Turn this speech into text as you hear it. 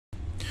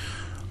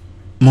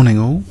Morning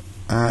all.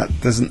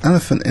 There's an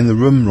elephant in the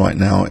room right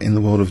now in the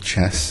world of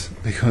chess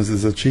because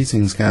there's a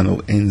cheating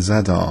scandal in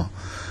Zadar,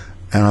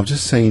 and I've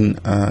just seen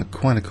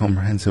quite a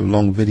comprehensive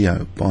long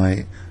video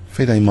by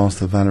FIDE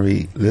master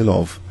Valery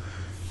Lilov,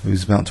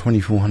 who's about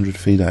 2400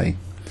 FIDE.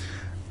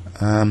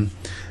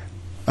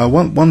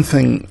 One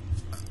thing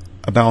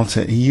about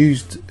it, he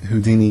used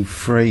Houdini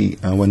free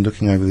when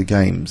looking over the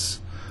games,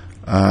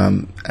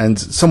 and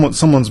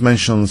someone's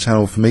mentioned on the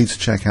channel for me to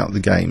check out the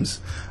games,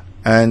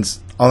 and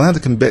I'll add a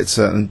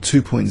Kombitsa and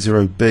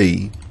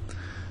 2.0b,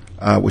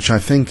 which I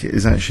think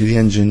is actually the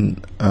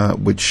engine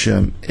which,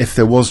 if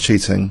there was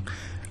cheating,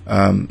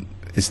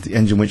 is the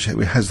engine which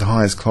has the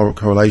highest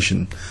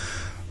correlation.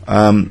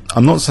 I'm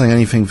not saying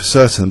anything for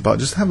certain, but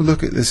just have a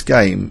look at this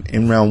game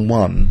in round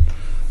 1.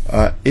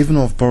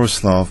 Ivanov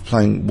Borislav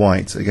playing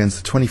white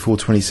against the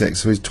 24-26,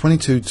 so he's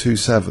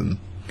 22-27.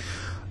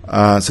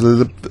 So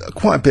there's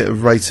quite a bit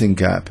of rating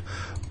gap,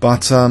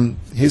 but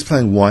he's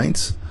playing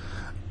white.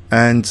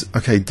 And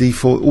okay,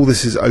 default, all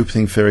this is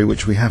opening theory,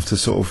 which we have to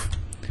sort of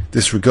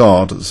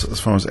disregard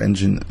as far as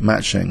engine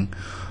matching.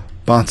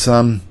 But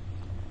okay,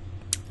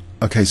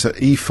 so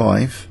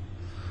e5,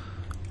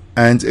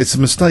 and it's a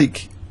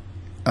mistake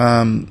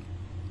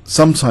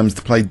sometimes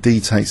to play d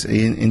takes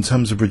e in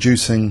terms of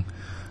reducing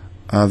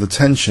the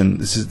tension.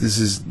 This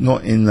is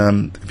not in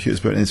the computer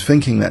spirit. It's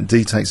thinking that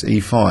d takes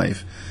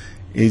e5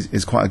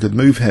 is quite a good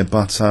move here,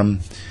 but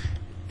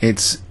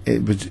it's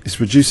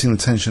reducing the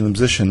tension in the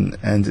position,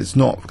 and it's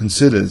not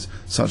considered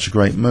such a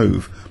great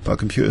move, but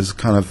computers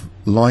kind of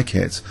like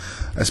it,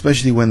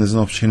 especially when there's an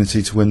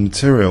opportunity to win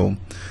material,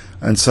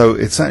 and so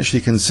it's actually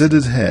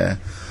considered here.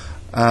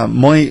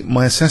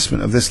 My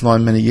assessment of this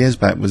line many years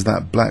back was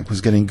that black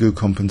was getting good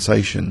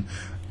compensation,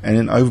 and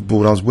in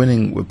overboard I was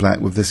winning with black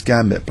with this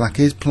gambit. Black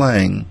is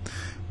playing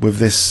with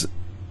this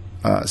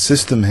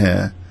system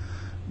here.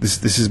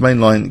 This is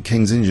mainline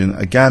King's Engine,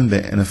 a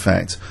gambit in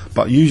effect,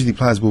 but usually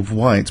players with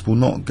white will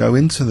not go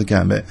into the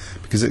gambit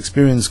because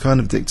experience kind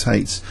of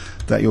dictates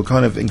that you're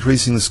kind of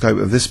increasing the scope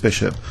of this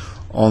bishop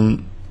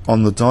on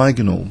the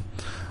diagonal,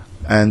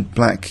 and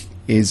black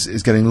is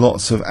getting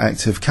lots of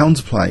active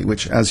counterplay,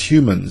 which as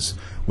humans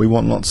we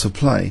want lots of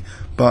play,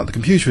 but the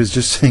computer is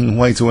just seeing a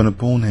way to win a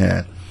pawn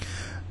here.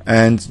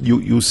 And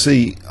you'll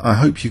see, I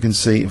hope you can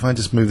see, if I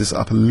just move this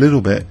up a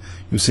little bit,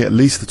 you'll see at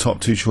least the top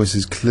two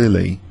choices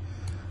clearly.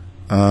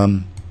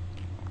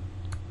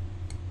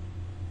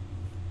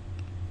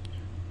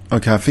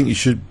 Okay, I think you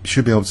should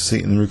be able to see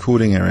it in the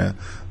recording area,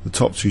 the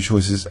top two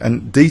choices.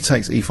 And d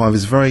takes e5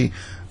 is very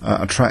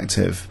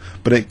attractive,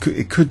 but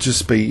it could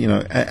just be, you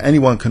know,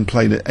 anyone can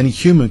play that. Any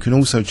human can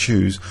also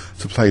choose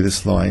to play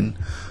this line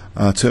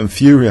to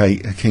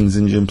infuriate a King's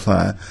Engine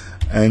player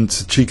and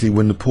to cheekily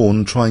win the pawn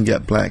and try and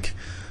get black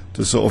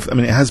to sort of, I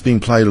mean, it has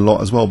been played a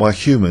lot as well by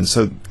humans.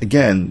 So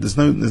again, there's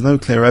no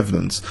clear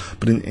evidence.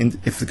 But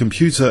if the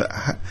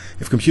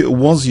computer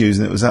was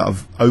using it, was out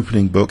of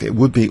opening book, it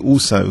would be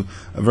also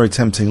a very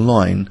tempting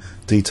line.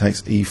 D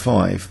takes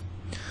e5.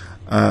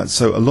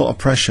 So a lot of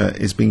pressure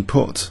is being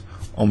put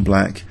on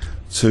black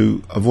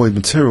to avoid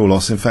material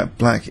loss. In fact,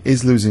 black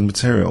is losing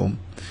material.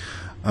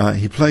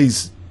 He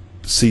plays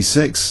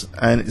c6,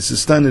 and it's a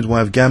standard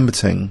way of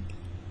gambiting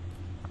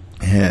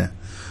here.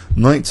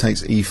 Knight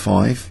takes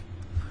e5.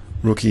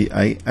 Rook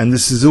e8, and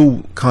this is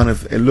all kind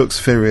of, it looks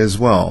theory as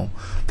well,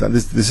 that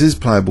this is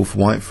playable for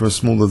white for a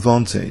small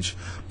advantage,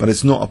 but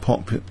it's not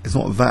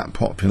that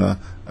popular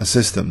a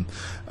system.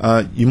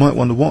 You might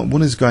wonder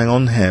what is going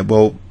on here.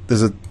 Well,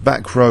 there's a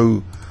back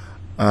row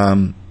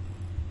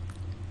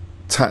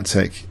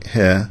tactic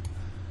here,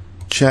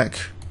 check,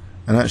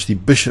 and actually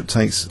bishop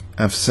takes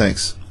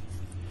f6,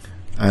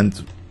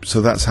 and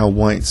so that's how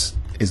white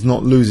is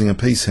not losing a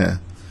piece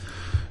here.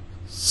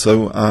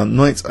 So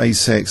knight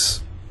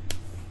a6.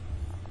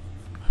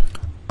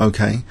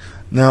 Okay,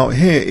 now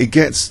here it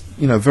gets,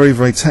 you know, very,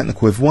 very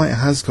technical. If white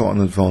has got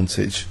an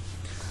advantage,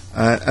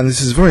 and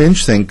this is very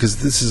interesting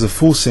because this is a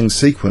forcing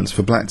sequence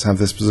for black to have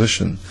this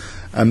position,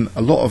 and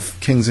a lot of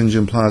King's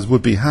Engine players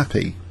would be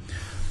happy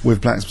with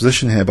black's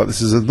position here, but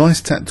this is a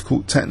nice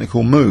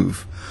technical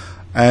move,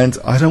 and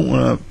I don't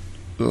want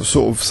to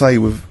sort of say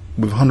with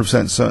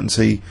 100%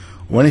 certainty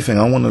or anything.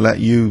 I want to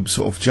let you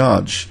sort of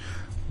judge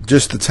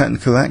just the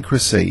technical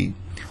accuracy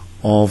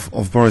of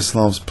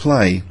Borislav's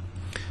play.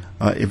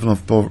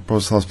 Ivanov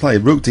Borislav's play.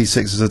 Rook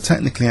d6 is a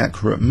technically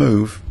accurate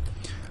move,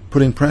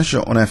 putting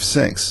pressure on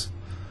f6,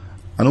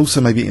 and also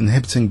maybe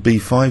inhibiting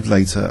b5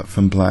 later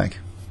from black.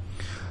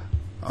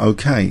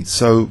 Okay,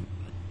 so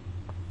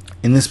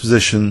in this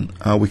position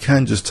we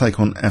can just take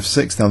on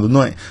f6. Now the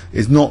knight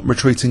is not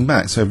retreating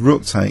back, so if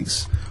rook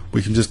takes,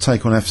 we can just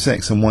take on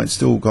f6, and white's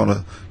still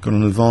got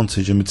an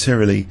advantage and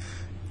materially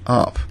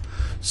up.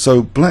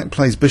 So black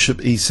plays bishop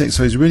e6,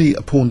 so he's really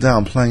a pawn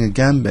down, playing a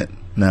gambit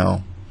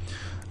now.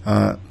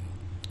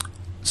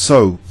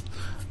 So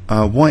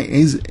white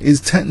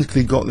is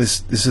technically got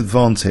this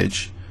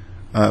advantage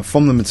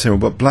from the material,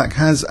 but black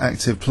has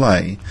active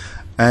play,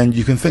 and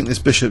you can think this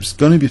bishop's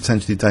going to be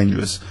potentially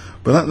dangerous.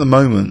 But at the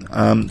moment,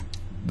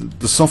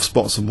 the soft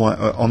spots of white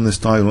are on this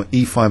diagonal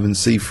e5 and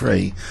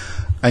c3,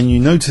 and you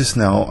notice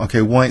now,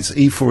 okay, white's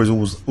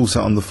e4 is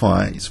also under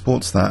fire. It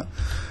supports that.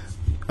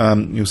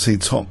 You'll see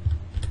top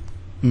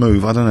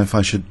move. I don't know if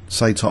I should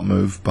say top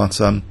move, but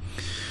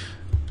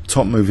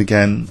top move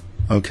again.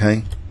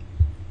 Okay.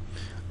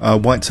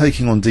 White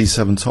taking on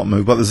d7 top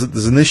move, but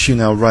there's an issue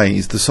now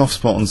raised, the soft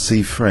spot on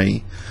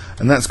c3,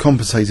 and that's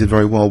compensated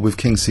very well with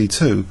king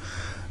c2.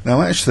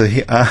 Now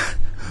actually,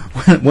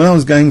 when I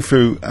was going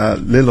through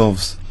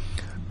Lilov's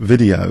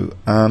video,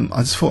 I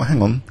just thought,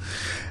 hang on,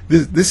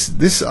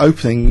 this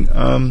opening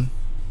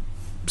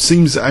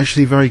seems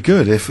actually very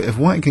good. If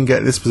White can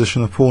get this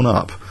position of pawn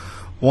up,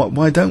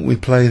 why don't we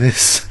play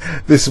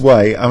this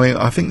way? I mean,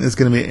 I think there's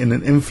going to be an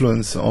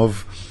influence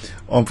of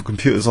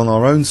computers on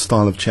our own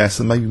style of chess,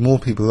 and maybe more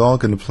people are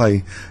going to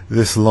play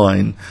this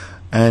line.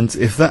 And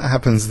if that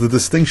happens, the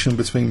distinction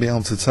between being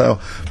able to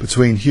tell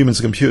between humans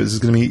and computers is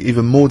going to be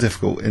even more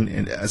difficult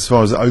as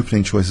far as the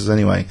opening choices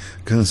anyway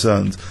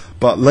concerned.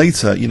 But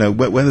later, you know,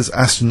 where there's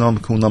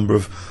astronomical number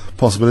of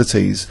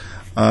possibilities,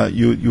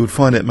 you would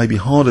find it maybe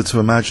harder to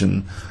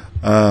imagine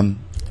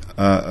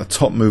a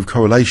top move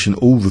correlation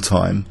all the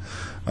time.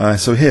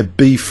 So here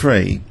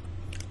b3,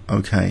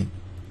 okay,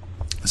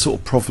 sort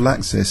of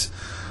prophylaxis.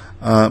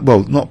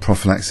 Well, not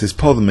prophylaxis,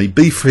 pardon me.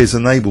 b3 is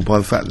enabled by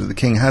the fact that the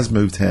king has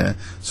moved here,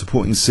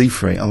 supporting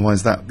c3.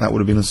 Otherwise, that would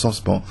have been a soft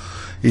spot.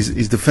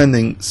 He's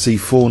defending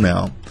c4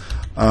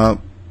 now.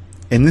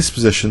 In this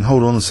position,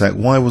 hold on a sec.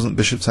 Why wasn't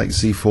bishop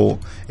takes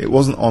c4? It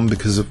wasn't on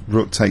because of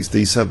rook takes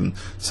d7.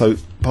 So,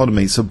 pardon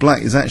me. So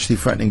black is actually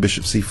threatening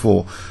bishop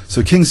c4.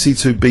 So king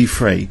c2,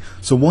 b3.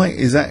 So white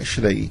is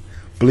actually,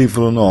 believe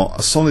it or not,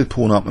 a solid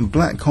pawn up, and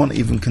black can't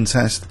even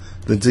contest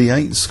the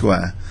d8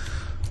 square.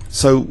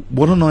 So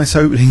what a nice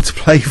opening to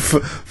play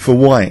for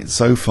white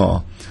so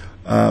far.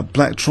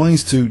 Black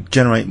tries to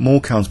generate more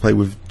counterplay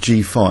with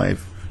g5,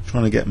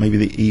 trying to get maybe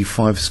the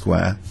e5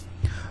 square.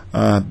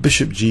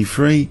 Bishop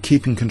g3,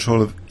 keeping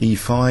control of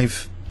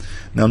e5.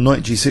 Now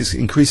knight g6,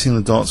 increasing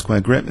the dark square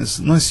grip. It's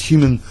a nice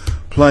human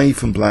play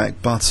from black,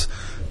 but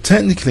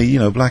technically, you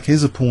know, black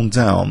is a pawn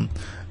down,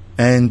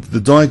 and the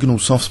diagonal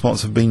soft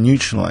spots have been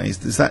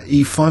neutralized. Is that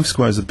e5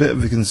 square is a bit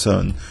of a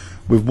concern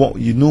with what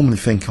you normally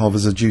think of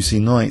as a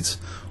juicy knight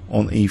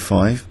on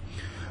e5,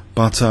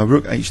 but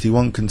rook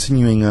hd1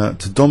 continuing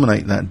to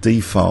dominate that d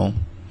file,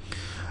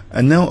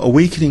 and now a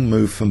weakening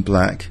move from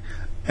black,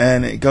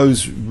 and it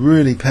goes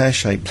really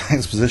pear-shaped,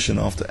 black's position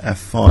after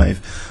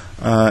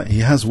f5. He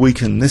has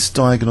weakened this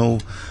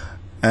diagonal,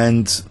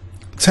 and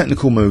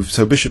technical move,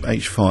 so bishop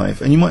h5,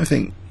 and you might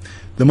think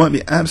there might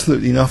be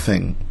absolutely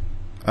nothing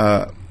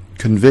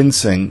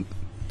convincing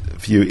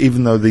for you,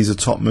 even though these are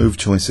top move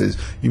choices.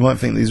 You might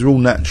think these are all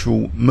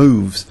natural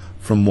moves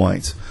from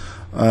white.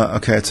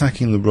 Okay,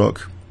 attacking the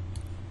rook.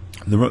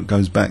 The rook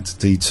goes back to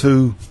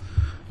d2.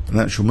 A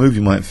natural move,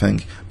 you might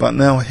think. But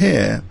now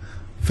here,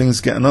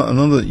 things get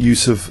another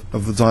use of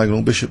the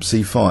diagonal, bishop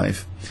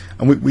c5.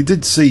 And we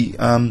did see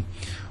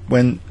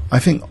when, I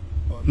think,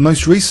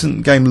 most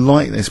recent game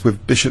like this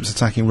with bishops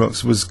attacking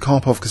rooks was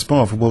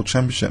Karpov-Kasparov, a World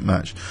Championship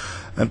match.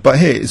 But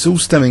here, it's all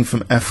stemming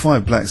from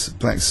f5.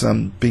 Black's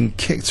being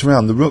kicked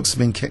around. The rooks have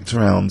been kicked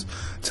around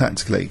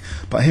tactically.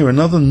 But here,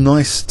 another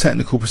nice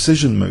technical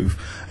precision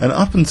move. And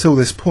up until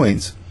this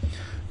point,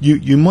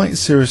 you might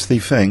seriously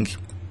think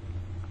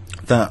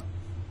that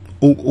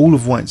all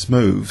of White's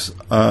moves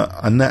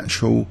are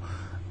natural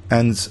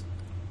and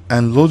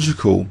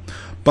logical.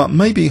 But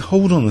maybe,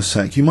 hold on a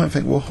sec, you might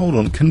think, well, hold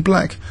on, can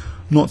Black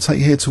not take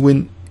here to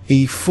win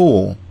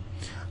e4?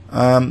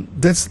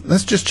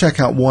 Let's just check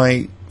out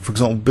why, for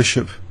example,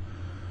 bishop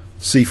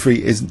c3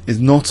 is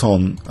not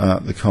on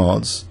the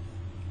cards.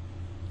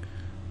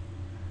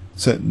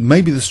 So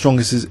maybe the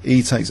strongest is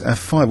e takes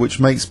f5, which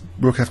makes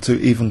rook f2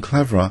 even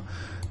cleverer,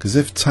 because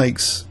if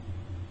takes,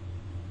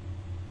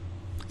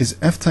 is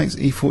f takes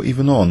e4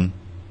 even on?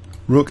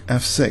 Rook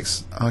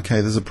f6.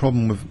 Okay, there's a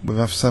problem with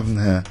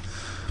f7 here.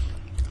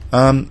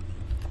 And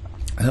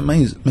it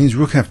means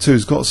rook f2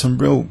 has got some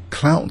real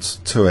clout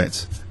to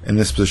it in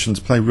this position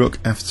to play rook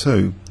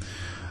f2.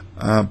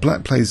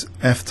 Black plays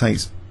f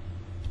takes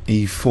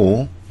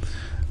e4,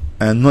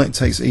 and knight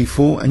takes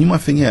e4, and you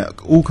might think, yeah,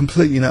 all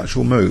completely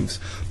natural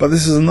moves. But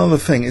this is another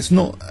thing. It's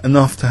not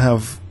enough to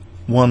have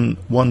one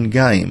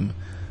game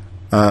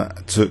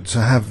to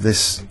have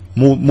this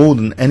more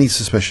than any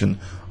suspicion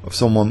of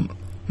someone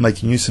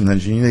making use of an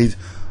engine. You need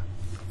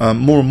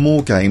more and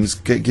more games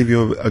give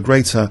you a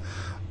greater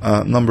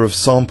number of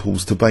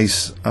samples to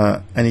base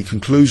any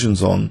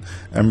conclusions on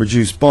and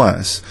reduce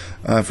bias.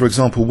 For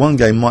example, one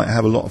game might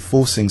have a lot of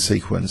forcing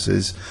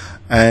sequences,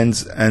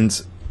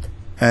 and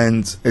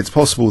it's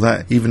possible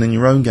that even in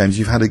your own games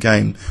you've had a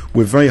game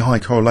with very high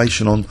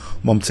correlation on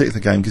one particular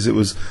game because it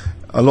was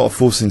a lot of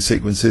forcing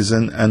sequences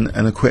and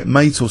a quick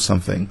mate or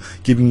something,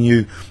 giving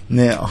you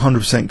near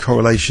 100%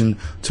 correlation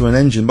to an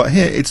engine. But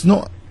here it's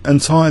not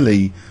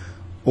entirely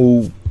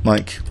all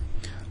like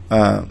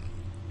the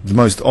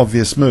most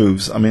obvious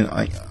moves. I mean,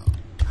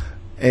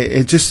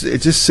 it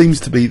just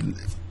seems to be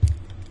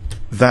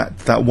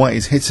that White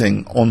is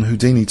hitting on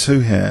Houdini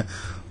 2 here.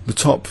 The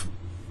top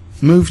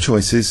move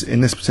choices in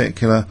this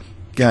particular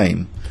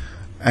game,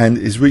 and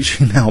is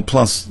reaching now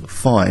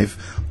 +5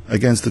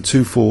 against the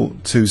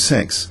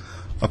 2-4-2-6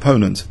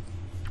 opponent.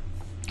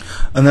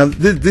 And now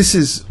this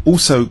is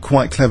also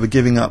quite clever,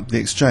 giving up the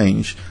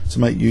exchange to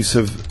make use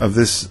of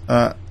this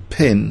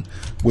pin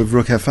with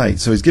rook f8.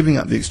 So he's giving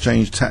up the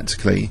exchange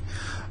tactically,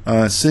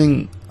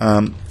 seeing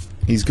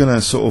he's going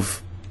to sort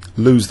of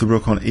lose the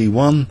rook on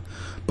e1,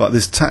 but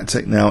this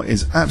tactic now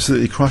is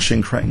absolutely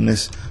crushing, creating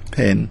this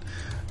pin.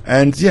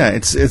 And yeah,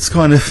 it's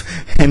kind of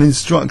an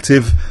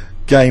instructive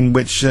game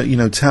which you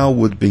know, Tao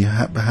would be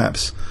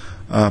perhaps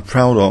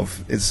proud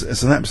of.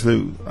 It's an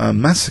absolute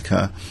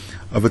massacre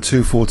of a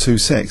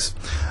 2-4-2-6,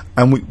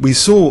 and we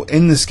saw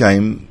in this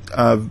game,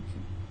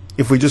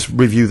 if we just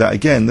review that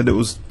again, that it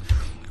was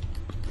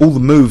all the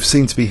moves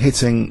seem to be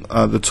hitting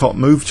the top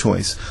move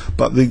choice,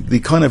 but the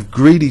kind of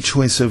greedy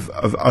choice of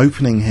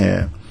opening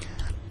here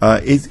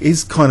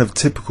is kind of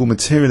typical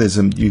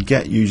materialism you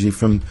get usually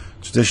from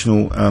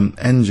traditional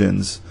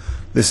engines.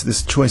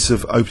 This choice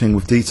of opening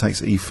with d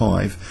takes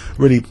e5,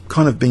 really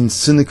kind of being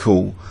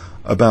cynical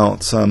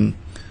about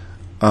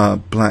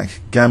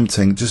black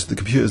gamting. Just the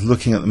computer's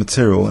looking at the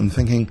material and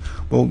thinking,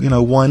 well, you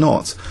know, why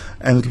not?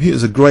 And the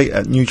computers are great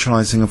at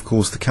neutralizing, of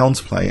course, the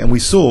counterplay, and we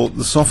saw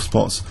the soft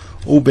spots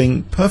all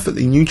being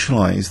perfectly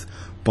neutralized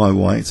by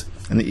white,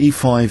 and the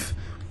e5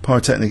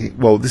 pyrotechnic,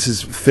 well, this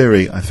is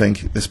theory, I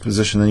think, this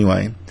position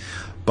anyway,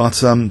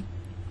 but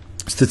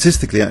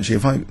statistically, actually,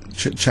 if I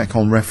check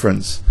on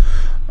reference,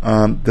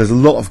 there's a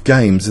lot of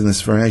games in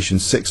this variation,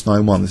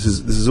 691. This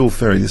is all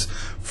theory. This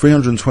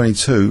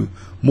 322,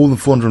 more than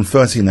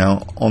 430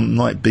 now on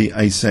knight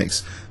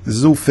b-a6. This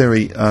is all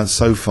theory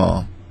so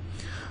far.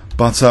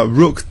 But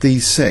rook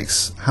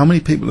d6, how many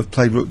people have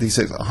played rook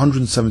d6?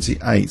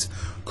 178.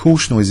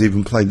 Korchnoi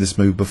even played this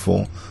move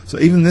before. So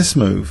even this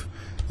move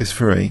is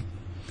free.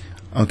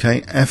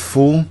 Okay,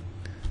 f4,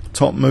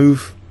 top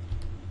move.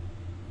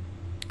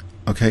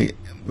 Okay,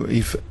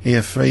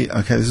 ef3.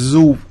 Okay, this is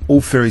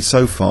all theory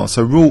so far.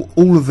 So rule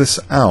all of this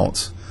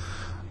out.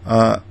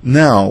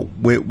 Now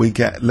we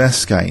get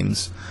less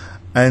games,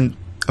 and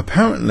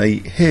apparently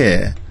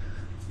here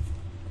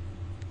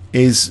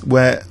is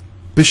where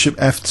bishop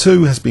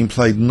f2 has been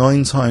played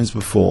 9 times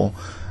before,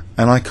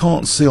 and I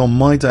can't see on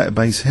my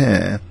database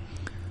here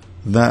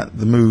that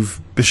the move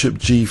bishop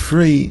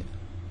g3,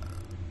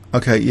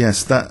 okay,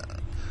 yes, that,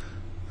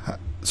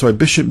 sorry,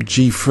 bishop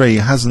g3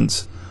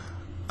 hasn't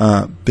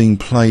been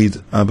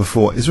played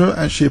before. Is there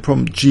actually a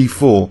problem?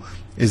 G4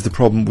 is the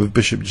problem with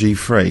bishop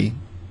g3,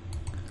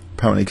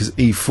 apparently, because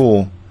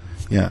e4,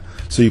 yeah.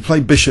 So you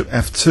play bishop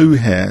f2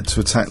 here to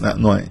attack that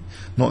knight,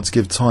 not to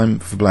give time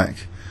for black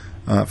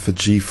for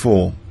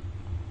g4.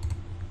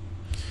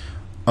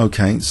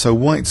 Okay, so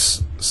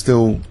white's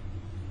still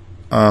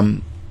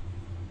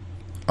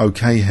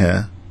okay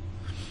here.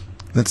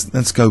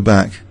 Let's go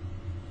back.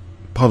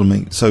 Pardon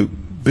me. So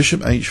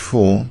bishop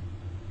h4.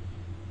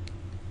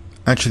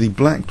 Actually,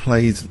 black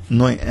played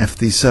knight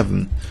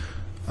fd7.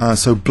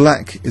 So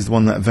black is the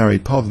one that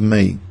varied. Pardon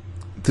me.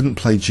 Didn't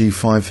play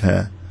g5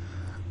 here.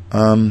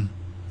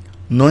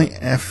 Knight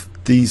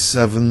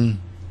fd7.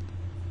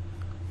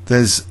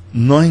 There's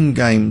 9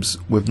 games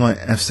with knight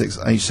f6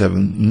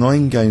 h7,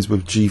 9 games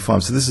with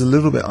g5. So this is a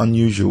little bit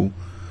unusual,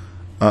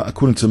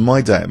 according to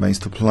my database,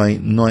 to play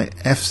knight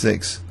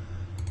f6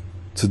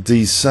 to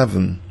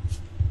d7,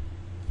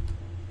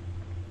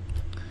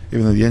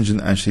 even though the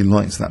engine actually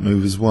likes that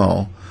move as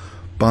well.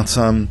 But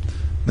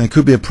there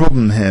could be a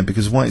problem here,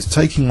 because white's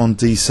taking on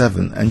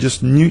d7 and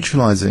just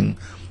neutralizing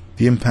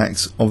the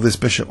impacts of this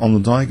bishop on the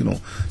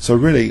diagonal. So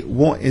really,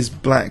 what is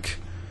black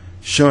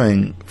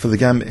showing for the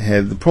gambit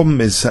here? The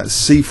problem is that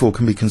c4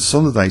 can be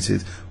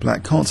consolidated.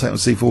 Black can't take on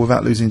c4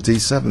 without losing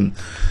d7.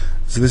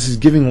 So this is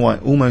giving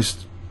white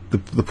almost, the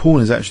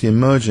pawn is actually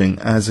emerging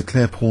as a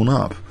clear pawn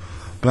up.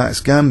 Black's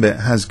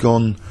gambit has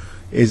gone,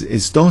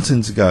 is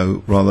starting to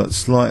go rather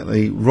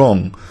slightly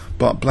wrong,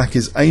 but black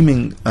is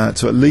aiming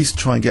to at least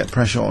try and get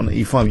pressure on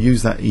e5,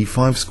 use that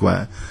e5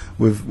 square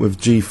with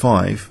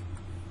g5.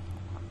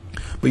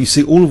 But you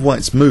see, all of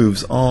white's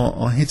moves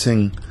are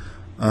hitting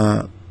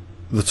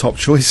the top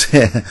choice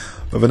here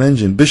of an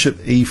engine. Bishop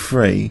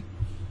e3.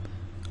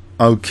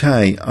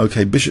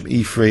 Okay, bishop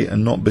e3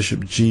 and not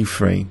bishop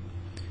g3.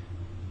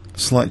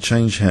 Slight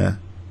change here.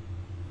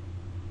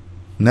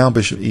 Now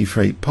bishop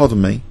e3.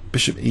 Pardon me,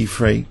 bishop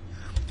e3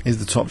 is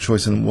the top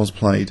choice and was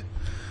played.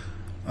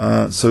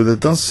 So there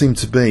does seem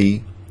to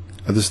be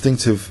a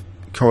distinctive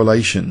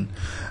correlation.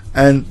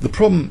 And the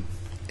problem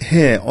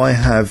here I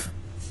have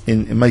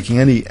in making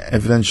any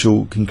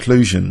evidential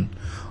conclusion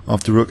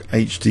after rook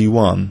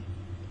hd1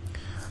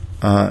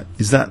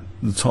 is that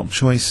the top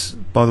choice,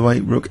 by the way,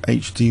 rook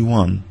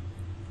hd1.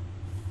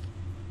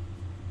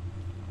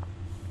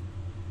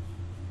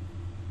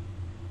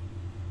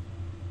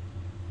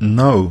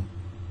 No,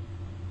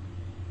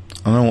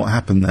 I don't know what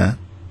happened there.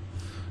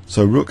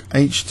 So rook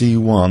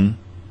hd1,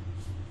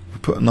 we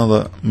put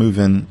another move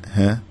in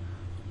here,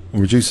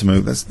 or reduce a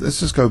move. Let's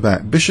just go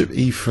back. Bishop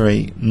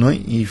e3,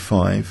 knight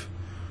e5,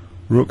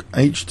 rook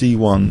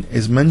hd1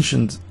 is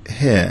mentioned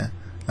here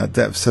at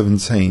depth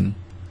 17.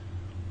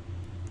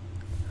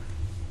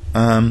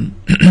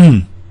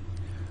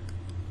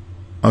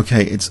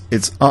 Okay,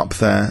 it's up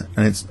there,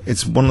 and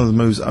it's one of the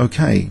moves.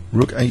 Okay,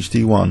 Rook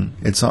HD1,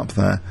 it's up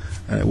there,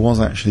 and it was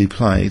actually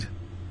played.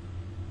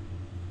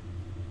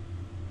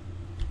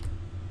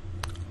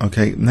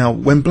 Okay, now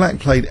when Black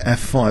played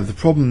F5, the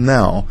problem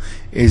now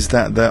is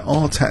that there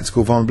are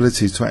tactical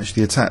vulnerabilities to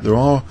actually attack. There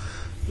are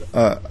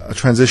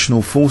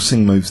transitional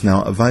forcing moves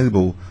now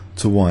available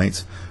to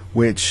White,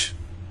 which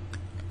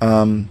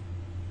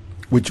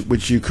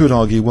you could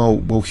argue,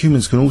 well,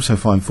 humans can also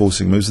find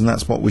forcing moves, and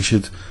that's what we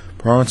should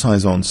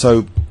prioritize on.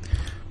 So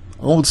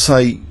I would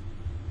say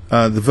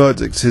the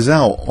verdict is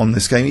out on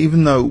this game.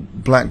 Even though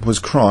Black was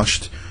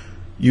crushed,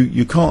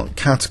 you can't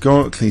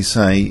categorically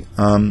say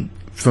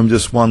from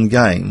just one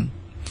game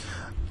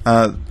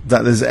that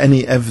there's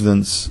any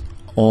evidence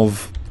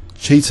of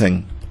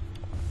cheating.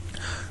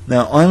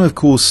 Now, I'm of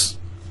course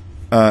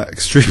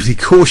extremely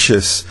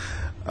cautious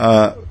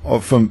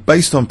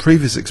based on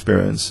previous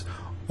experience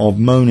of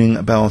moaning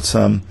about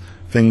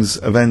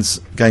events,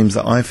 games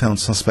that I found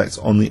suspect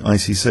on the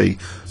ICC.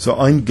 So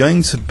I'm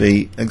going to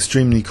be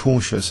extremely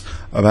cautious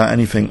about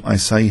anything I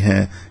say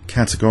here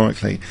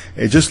categorically.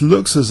 It just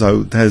looks as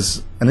though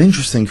there's an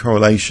interesting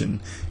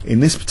correlation in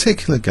this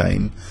particular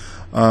game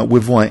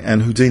with White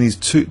and Houdini's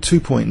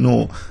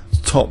 2.0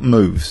 top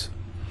moves.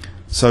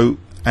 So,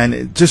 and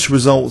it just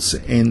results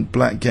in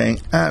Black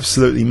getting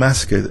absolutely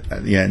massacred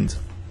at the end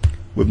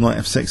with Knight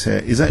F6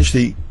 here. He's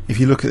actually, if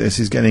you look at this,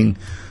 he's getting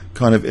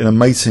kind of in a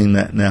mating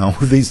net now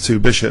with these two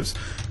bishops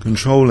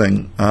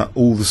controlling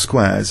all the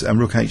squares, and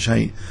Rook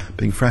H8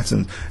 being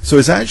threatened. So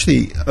it's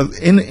actually,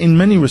 in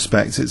many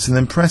respects, it's an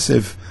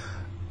impressive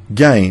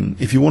game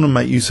if you want to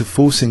make use of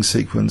forcing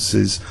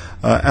sequences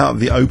out of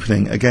the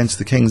opening against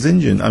the King's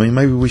Indian. I mean,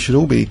 maybe we should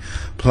all be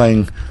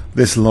playing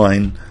this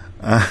line,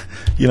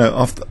 you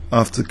know,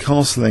 after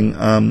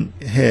castling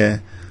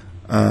here,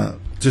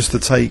 just to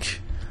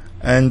take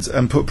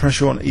and put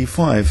pressure on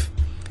E5.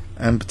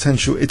 And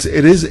potential. It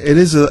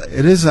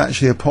is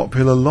actually a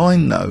popular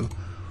line, though.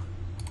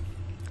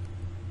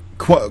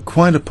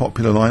 Quite a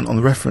popular line on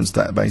the reference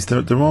database.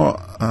 There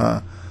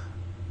are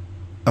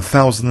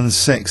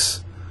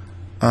 1,006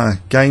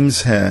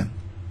 games here.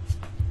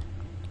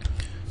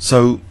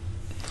 So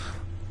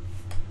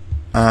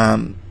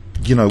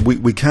you know,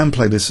 we can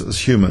play this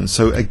as humans.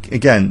 So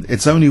again,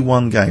 it's only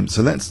one game.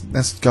 So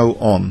let's go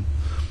on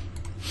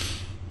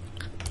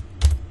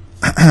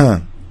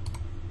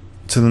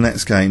to the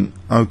next game.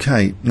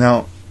 Okay,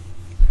 now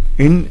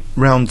in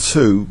round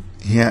 2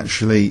 he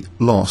actually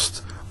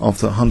lost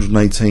after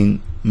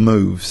 118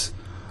 moves,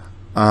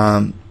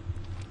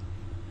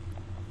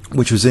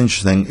 which was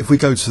interesting. If we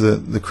go to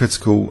the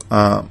critical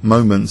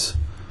moment,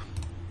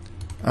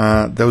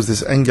 there was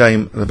this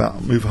endgame at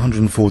about move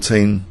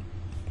 114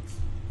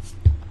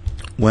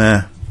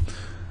 where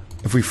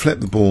if we flip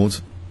the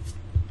board,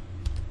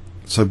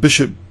 so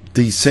bishop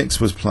d6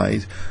 was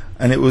played,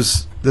 and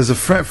there's a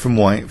threat from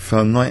White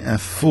for Knight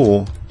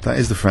F4, that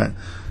is the threat,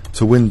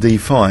 to win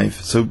D5.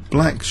 So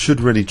Black should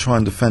really try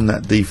and defend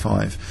that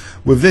D5.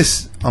 With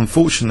this,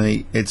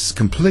 unfortunately, it's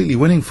completely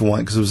winning for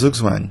White because of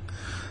Zugzwang.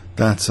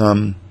 That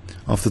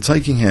after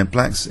taking here,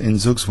 Black's in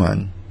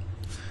Zugzwang.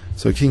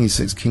 So King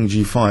E6, King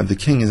G5. The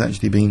King is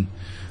actually being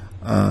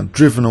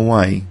driven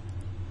away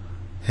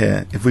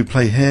here. If we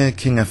play here,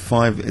 King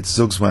F5, it's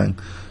Zugzwang.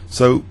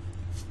 So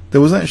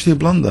there was actually a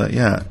blunder.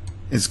 Yeah,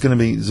 it's going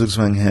to be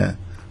Zugzwang here.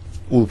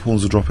 All the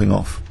pawns are dropping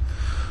off.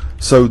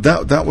 So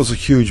that was a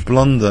huge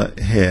blunder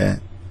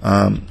here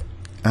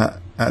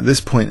at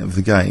this point of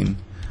the game.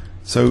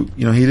 So,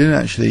 you know, he did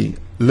actually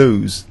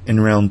lose in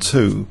round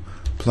 2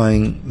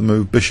 playing the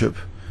move bishop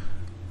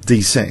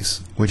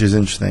d6, which is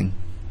interesting.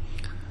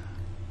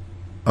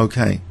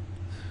 Okay,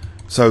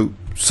 so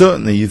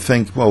certainly you'd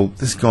think, well,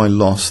 this guy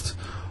lost.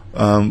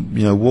 You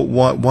know,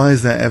 why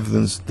is there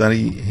evidence that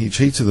he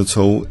cheated at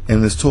all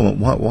in this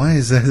tournament? Why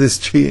is there this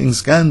cheating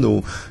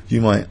scandal, you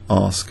might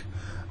ask?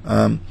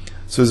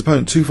 So his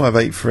opponent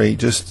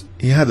 2-5-8-3,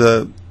 he had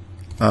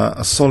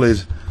a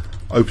solid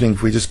opening.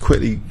 If we just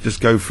quickly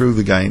go through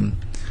the game,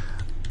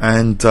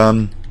 and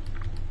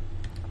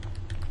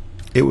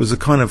it was a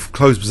kind of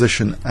closed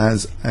position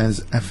as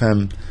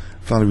FM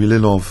Valery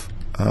Lilov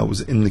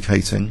was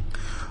indicating,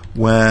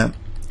 where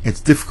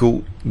it's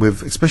difficult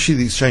with, especially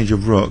the exchange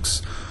of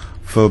rooks,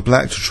 for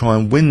Black to try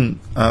and win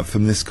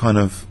from this kind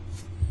of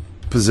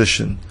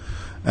position,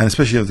 and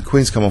especially if the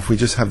queens come off, we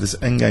just have this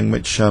endgame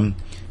which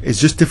is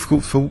just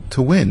difficult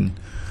to win,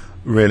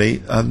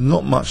 really.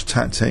 Not much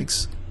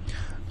tactics,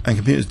 and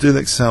computers do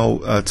excel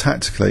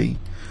tactically.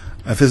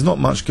 If there's not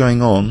much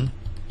going on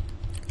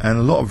and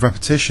a lot of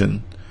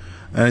repetition,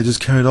 and it just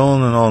carried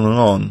on and on and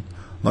on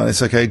like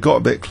this. Okay, it got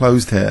a bit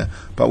closed here,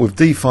 but with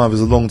d5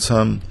 as a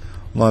long-term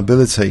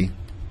liability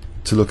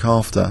to look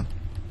after,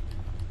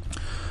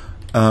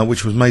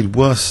 which was made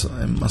worse.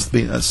 It must have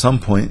been at some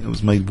point it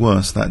was made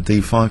worse, that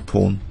d5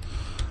 pawn.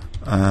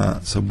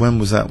 So when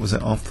was that? Was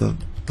it after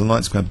the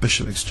light square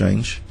bishop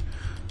exchange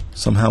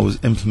somehow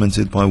was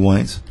implemented by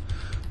White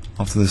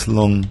after this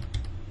long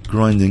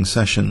grinding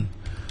session?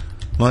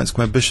 Light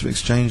square bishop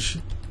exchange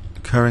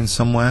occurring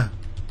somewhere?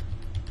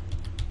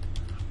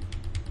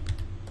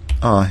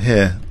 Ah,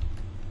 here.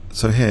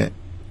 So here,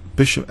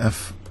 bishop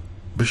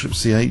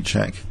c8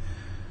 check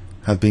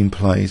had been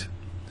played,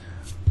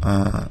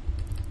 and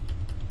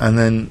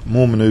then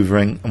more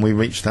manoeuvring, and we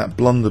reached that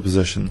blunder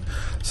position.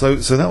 So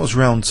that was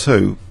round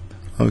 2.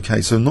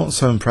 Okay, so not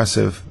so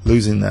impressive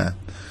losing there.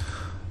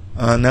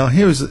 Now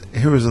here is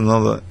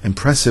another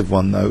impressive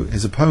one though.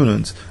 His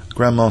opponent,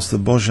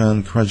 Grandmaster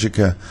Bojan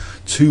Krajicka,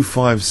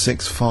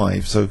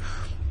 2-5-6-5. So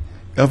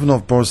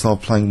Ivanov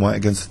Borislav playing white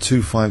against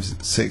the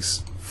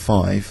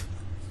 2-5-6-5.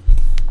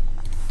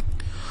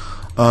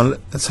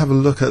 Let's have a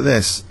look at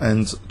this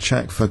and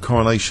check for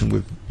correlation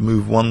with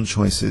move 1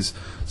 choices.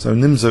 So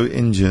Nimzo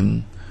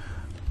Indian,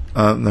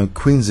 no,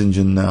 Queen's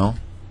Indian now.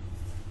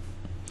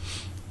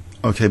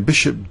 Okay,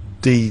 Bishop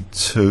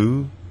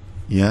D2.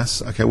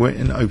 Yes, okay, we're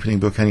in opening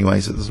book anyway,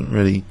 so it doesn't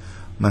really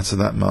matter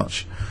that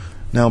much.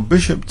 Now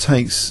Bishop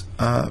takes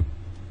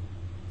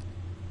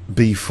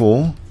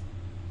B4.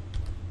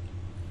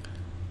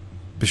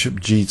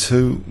 Bishop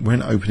G2. We're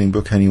in opening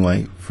book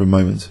anyway for a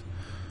moment.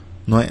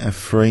 Knight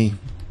F3.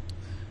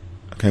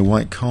 Okay,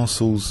 white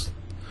castles.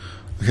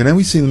 Okay, now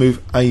we see the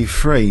move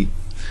A3,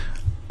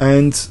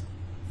 and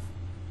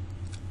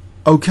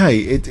okay,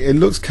 it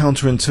looks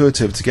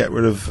counterintuitive to get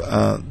rid of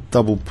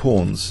double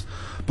pawns,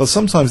 but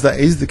sometimes that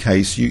is the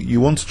case. You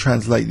want to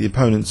translate the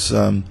opponent's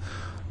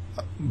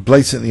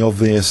blatantly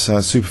obvious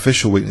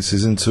superficial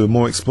weaknesses into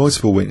more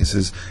exploitable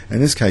weaknesses.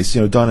 In this case,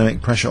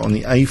 dynamic pressure on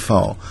the A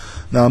file.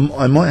 Now,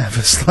 I might have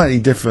a slightly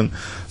different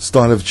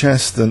style of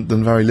chess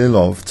than very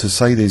Lilov to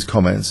say these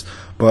comments,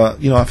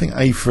 but I think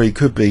A3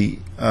 could be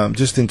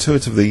just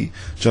intuitively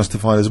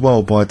justified as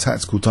well by a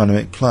tactical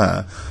dynamic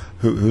player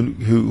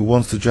who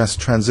wants to just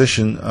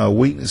transition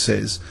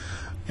weaknesses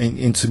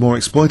into more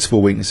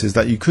exploitable weaknesses.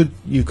 That you could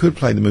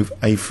play the move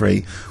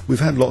A3.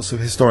 We've had lots of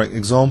historic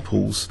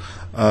examples.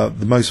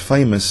 The most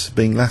famous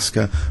being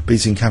Lasker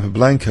beating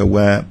Capablanca,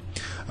 where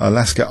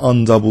Lasker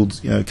undoubled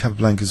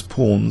Capablanca's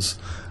pawns,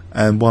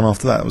 and one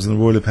after that was in the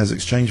Roy Lopez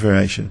exchange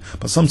variation.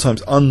 But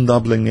sometimes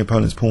undoubling the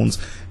opponent's pawns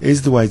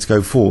is the way to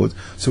go forward,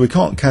 so we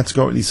can't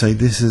categorically say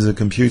this is a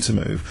computer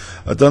move.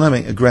 A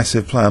dynamic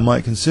aggressive player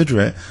might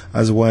consider it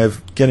as a way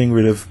of getting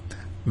rid of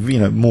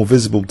more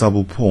visible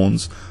double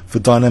pawns for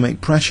dynamic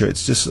pressure.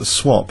 It's just a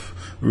swap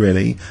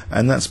really,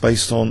 and that's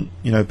based on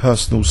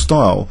personal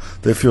style.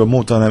 That if you're a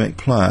more dynamic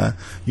player,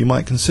 you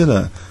might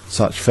consider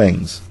such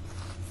things.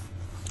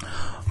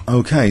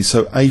 Okay,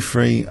 so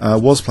A3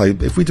 was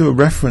played. If we do a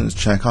reference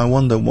check, I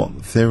wonder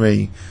what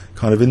theory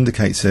kind of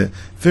indicates here.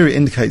 Theory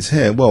indicates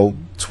here, well,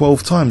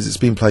 12 times it's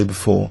been played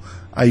before.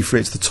 A3,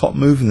 it's the top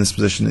move in this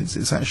position.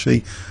 It's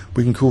actually,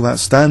 we can call that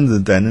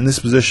standard then. In this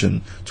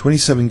position,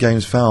 27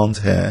 games found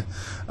here.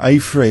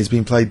 A3 has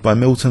been played by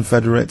Milton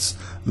Federitz,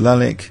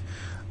 Lalic,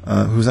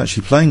 who was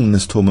actually playing in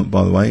this tournament,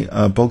 by the way,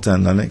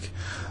 Bogdan Lalic.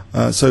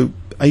 So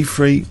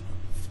A3,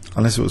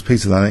 unless it was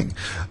Peter Lalic.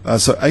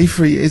 So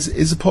A3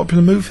 is a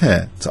popular move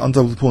here to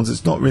undouble the pawns.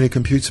 It's not really a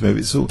computer move.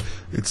 It's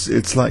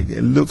like,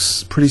 it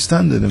looks pretty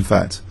standard in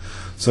fact.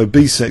 So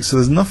B6. So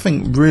there's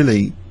nothing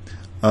really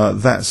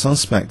that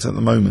suspect at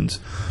the moment.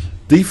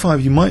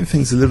 D5 you might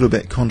think is a little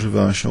bit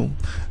controversial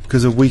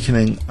because of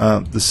weakening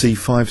the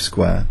C5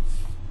 square.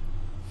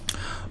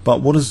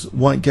 But what does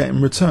white get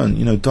in return?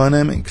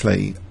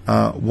 Dynamically,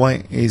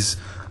 white is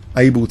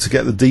able to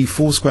get the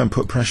D4 square and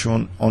put pressure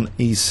on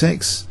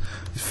E6.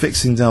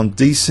 Fixing down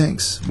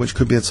D6, which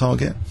could be a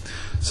target.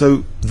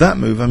 So that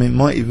move,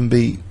 might even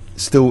be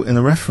still in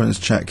a reference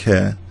check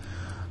here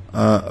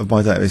of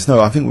my database. No,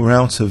 I think we're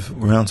out of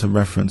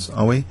reference,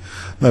 are we?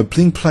 No,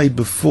 being played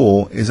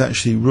before is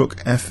actually Rook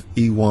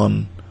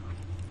Fe1,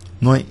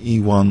 Knight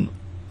E1.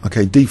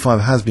 Okay,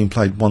 D5 has been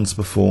played once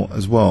before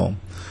as well,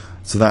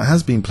 so that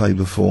has been played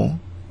before.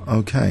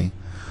 Okay,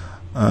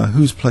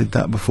 who's played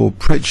that before?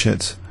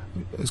 Pritchett.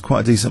 It's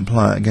quite a decent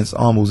player against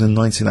Armels in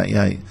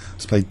 1988.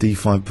 He's played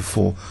D5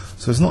 before,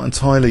 so it's not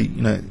entirely,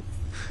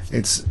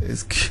 it's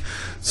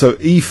so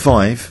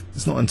E5.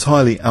 It's not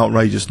entirely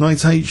outrageous. Knight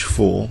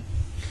H4.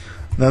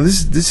 Now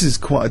this is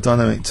quite a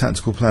dynamic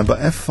tactical plan, but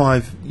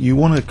F5 you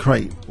want to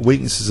create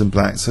weaknesses in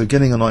black. So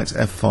getting a knight to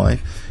F5,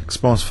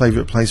 Kasparov's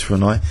favourite place for a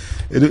knight.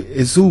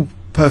 It's all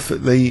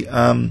perfectly.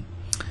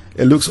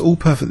 It looks all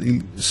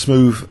perfectly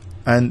smooth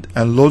and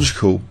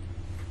logical.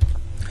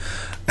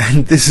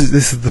 And this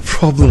is the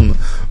problem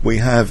we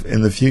have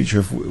in the future.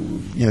 If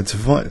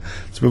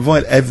to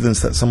provide evidence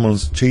that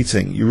someone's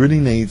cheating, you really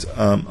need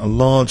a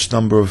large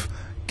number of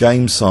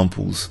game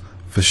samples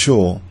for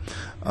sure.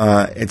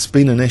 It's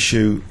been an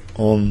issue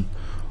on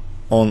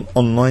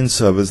online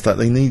servers that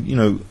they need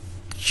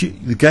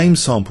the game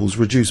samples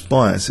reduce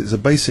bias. It's a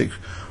basic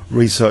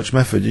research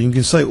method. You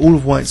can say all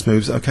of white's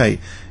moves, okay,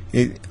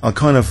 are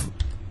kind of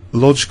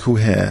logical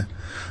here.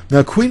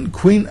 Now Queen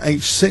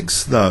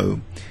H6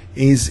 though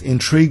is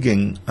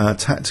intriguing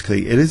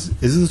tactically. It is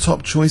the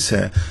top choice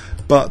here,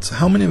 but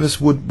how many of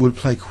us would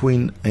play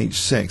Queen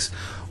H6?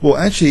 Well,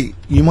 actually,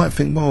 you might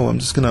think, well, I'm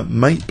just going to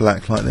mate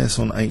black like this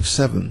on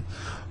H7,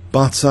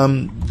 But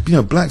you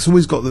know, black's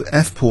always got the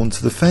f pawn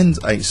to defend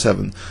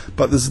h7.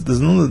 But there's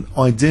another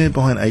idea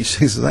behind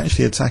h6 is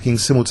actually attacking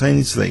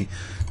simultaneously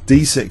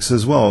d6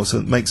 as well, so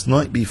it makes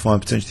knight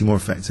b5 potentially more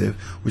effective,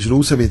 which would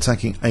also be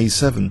attacking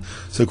a7.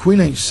 So queen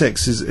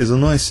h6 is a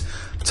nice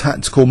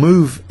tactical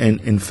move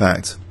in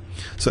fact.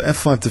 So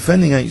f5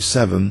 defending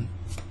h7.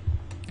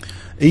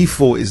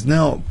 e4 is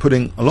now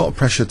putting a lot of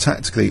pressure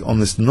tactically on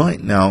this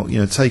knight now, you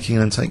know, taking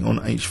on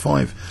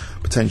h5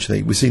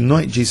 potentially. We see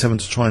knight g7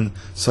 to try and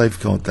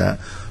safeguard that,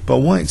 but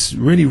white's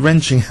really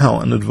wrenching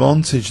out an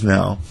advantage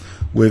now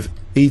with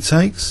e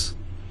takes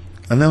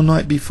and now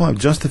knight b5,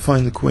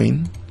 justifying the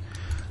queen,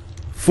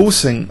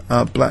 forcing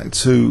black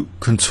to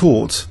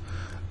contort,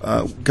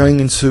 going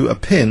into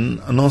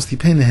a nasty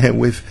pin here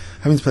with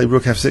having to play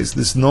rook f6,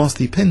 this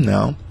nasty pin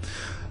now.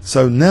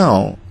 So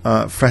now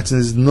threat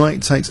is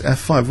knight takes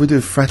f5. We do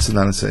a threat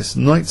analysis.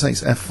 Knight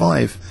takes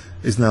f5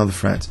 is now the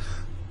threat,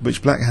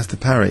 which black has to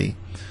parry,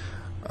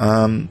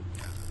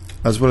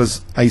 as well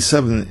as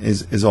a7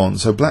 is on.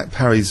 So black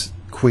parries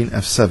queen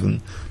f7,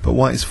 but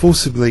white is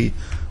forcibly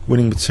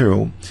winning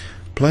material.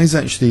 Plays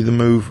actually the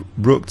move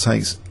rook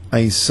takes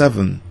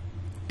a7.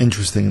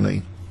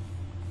 Interestingly,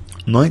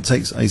 knight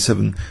takes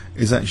a7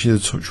 is actually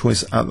the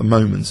choice at the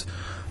moment,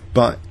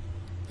 but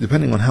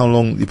depending on how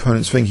long the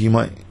opponent's thinking, you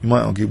might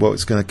argue, well,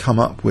 it's going to come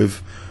up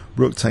with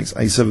rook takes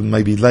a7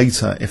 maybe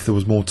later if there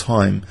was more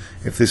time.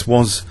 If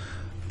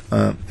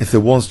there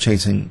was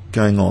cheating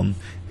going on,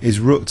 is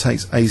rook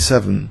takes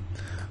a7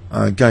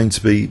 going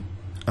to be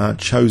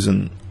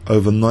chosen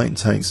over knight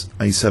takes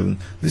a7?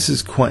 This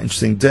is quite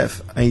interesting.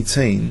 Depth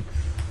 18.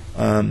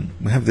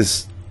 We have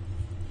this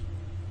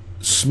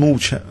small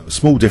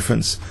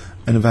difference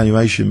in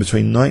evaluation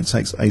between knight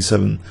takes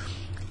a7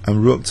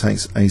 and rook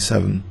takes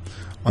a7.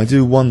 I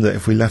do wonder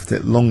if we left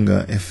it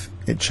longer, if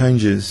it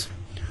changes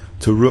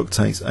to rook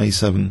takes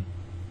a7.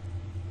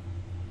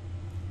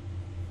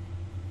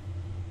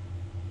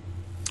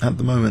 At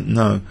the moment,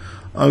 no.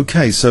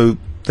 Okay, so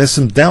there's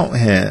some doubt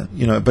here,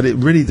 you know, but it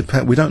really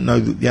depends. We don't know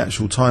the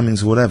actual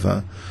timings or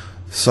whatever.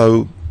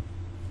 So,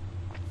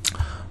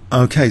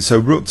 okay, so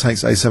rook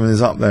takes a7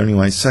 is up there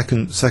anyway.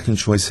 Second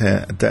choice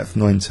here at depth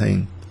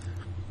 19.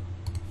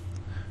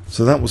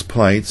 So that was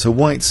played. So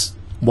white's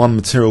won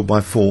material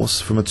by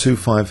force from a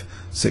 2-5,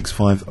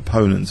 6-5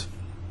 opponent.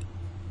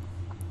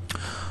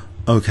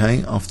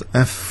 Okay, after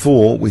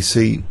f4 we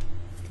see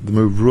the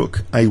move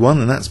rook a1,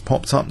 and that's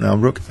popped up now.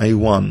 Rook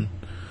a1.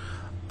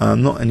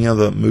 Not any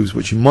other moves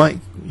which you might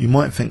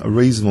think are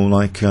reasonable,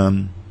 like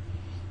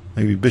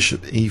maybe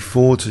bishop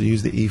e4 to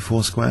use the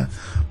e4 square,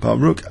 but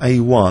rook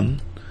a1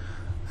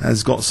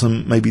 has got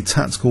some maybe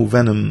tactical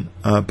venom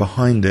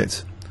behind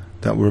it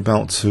that we're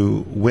about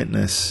to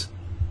witness.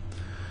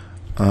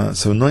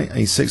 So knight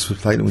a6 was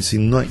played, and we see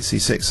knight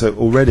c6. So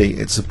already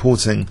it's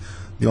supporting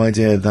the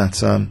idea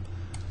that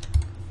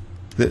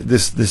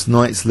this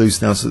knight's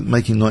loose now, so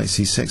making knight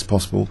c6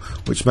 possible,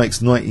 which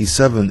makes knight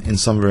e7 in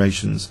some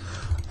variations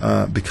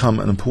become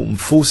an important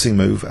forcing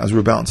move, as we're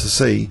about to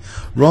see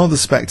rather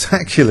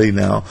spectacularly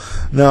now.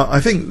 Now I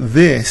think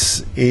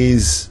this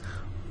is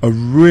a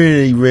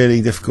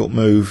really difficult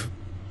move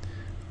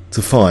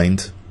to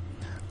find,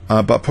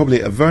 but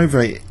probably a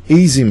very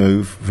easy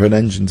move for an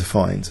engine to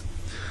find.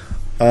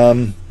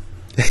 I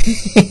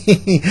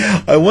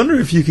wonder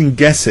if you can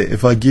guess it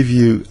if I give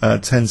you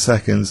 10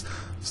 seconds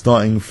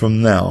starting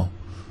from now.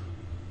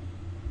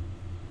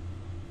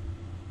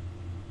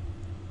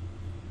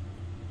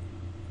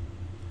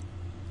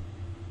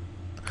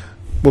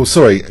 Well,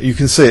 sorry, you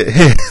can see it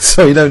here,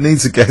 so you don't need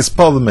to guess.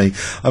 Pardon me.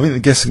 I think the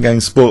guessing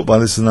game's spoilt by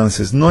this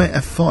analysis. Knight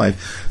f5.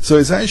 So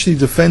it's actually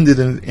defended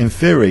in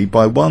theory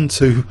by 1,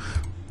 2,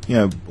 you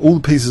know, all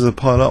the pieces are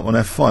piled up on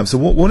f5. So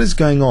what is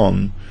going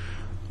on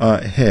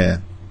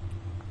here?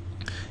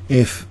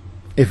 If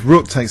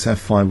rook takes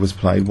f5 was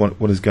played,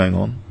 what is going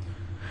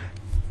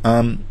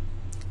on?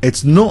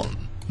 It's not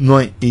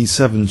knight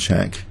e7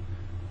 check.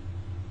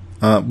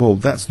 Well,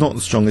 that's not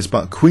the strongest,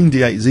 but queen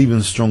d8 is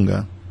even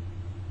stronger.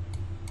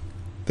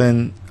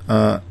 Then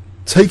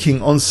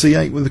taking on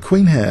c8 with the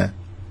queen here,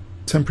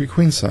 temporary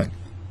queen sack.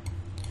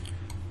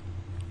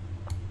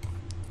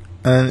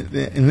 And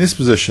in this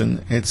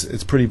position,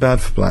 it's pretty bad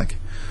for black.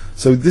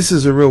 So this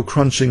is a real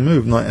crunching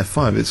move, knight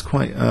f5. It's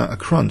quite a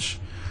crunch.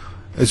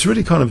 It's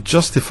really kind of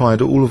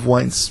justified all of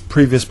white's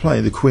previous play.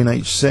 The queen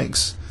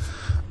h6,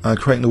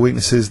 creating the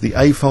weaknesses. The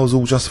a file is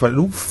all justified. It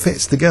all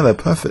fits together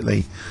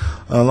perfectly,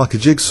 like a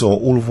jigsaw.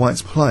 All of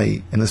white's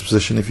play in this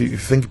position, if you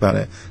think about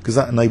it, because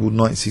that enabled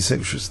knight c6,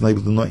 which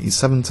enabled the knight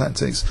e7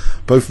 tactics.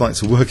 Both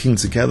knights are working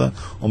together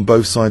on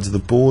both sides of the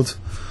board.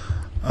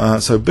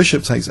 So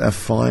bishop takes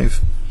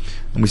f5,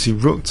 and we see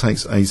rook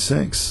takes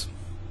a6,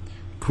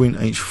 queen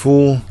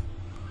h4,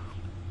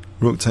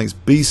 rook takes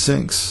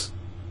b6.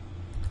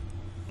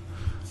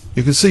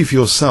 You can see for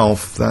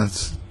yourself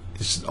that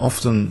it's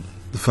often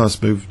the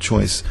first move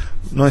choice.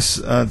 Nice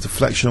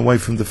deflection away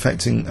from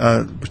protecting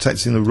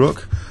the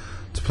rook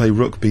to play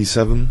rook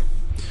b7.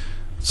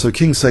 So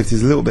king safety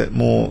is a little bit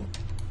more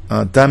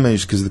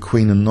damaged because the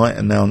queen and knight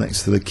are now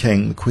next to the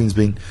king. The queen's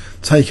been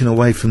taken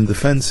away from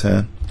defence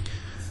here.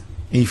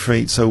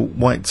 e3, so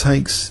white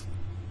takes.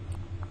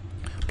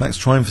 Black's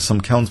trying for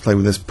some counterplay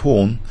with this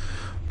pawn,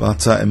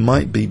 but it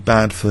might be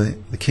bad for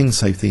the king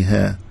safety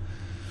here.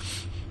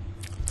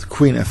 The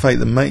queen f8,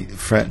 the mate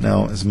threat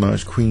now has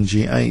emerged. Queen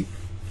g8.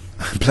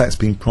 Black's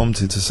been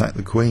prompted to sack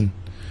the queen.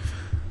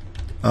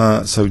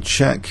 So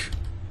check,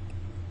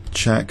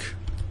 check,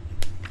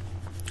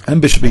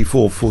 and bishop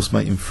e4, force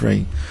mate in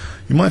 3.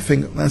 You might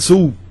think that's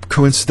all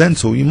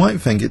coincidental. You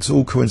might think it's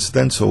all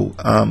coincidental,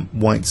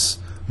 white's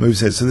moves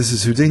here. So this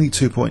is Houdini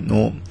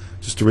 2.0,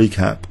 just to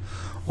recap.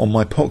 On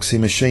my Poxy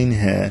machine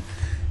here,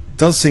 it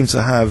does seem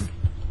to have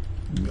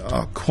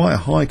quite a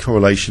high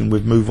correlation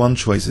with move 1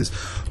 choices.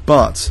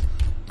 But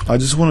I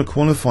just want to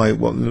qualify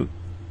what FM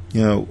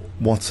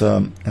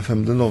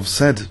Lilov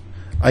said.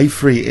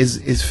 A3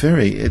 is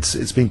Fury.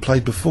 It's been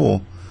played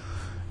before.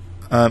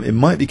 It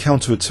might be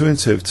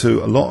counterintuitive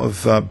to a lot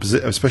of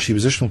especially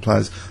positional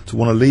players to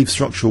want to leave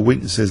structural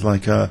weaknesses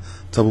like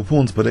double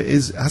pawns, but it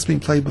has been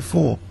played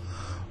before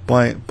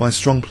by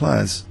strong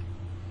players.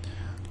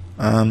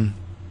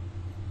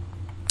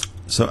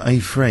 So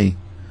A3.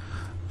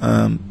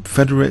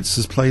 Federitz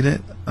has played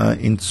it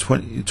in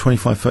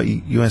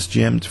 25-30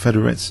 USGM.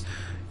 Federitz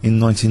in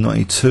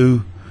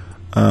 1992.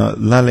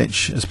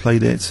 Lalic has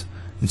played it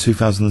in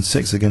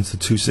 2006 against the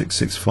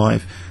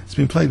 2665. It's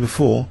been played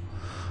before,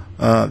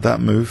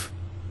 that move.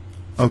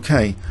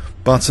 Okay,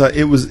 but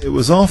it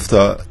was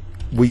after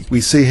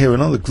we see here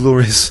another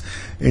glorious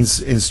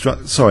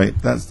sorry,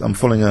 I'm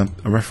following a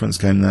reference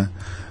game there.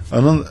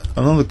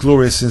 Another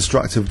glorious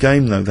instructive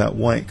game though that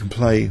white can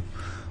play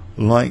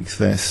like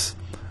this,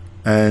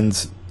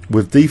 and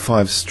with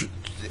d5,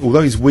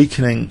 although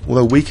weakening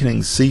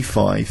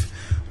c5,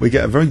 we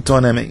get a very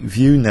dynamic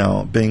view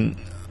now being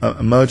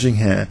emerging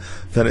here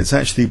that it's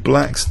actually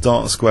black's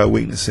dark square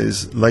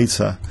weaknesses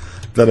later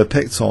that are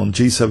picked on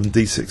g7,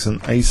 d6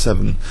 and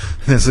a7.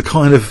 There's a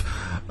kind of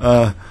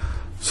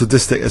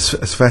sadistic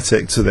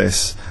aesthetic to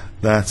this,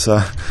 that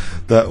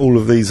all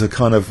of these are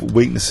kind of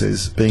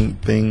weaknesses being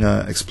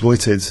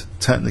exploited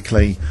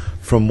technically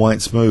from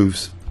white's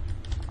moves.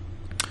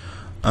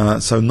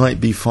 So knight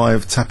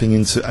b5 tapping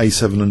into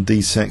a7 and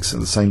d6 at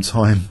the same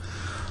time.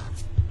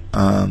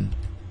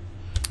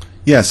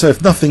 Yeah, so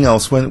if nothing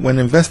else, when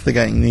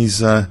investigating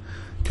these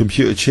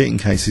computer cheating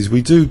cases,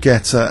 we do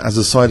get, as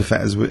a side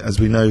effect, as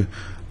we know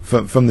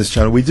from this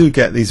channel, we do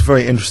get these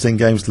very interesting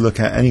games to look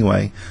at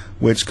anyway,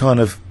 which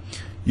kind of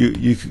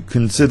you could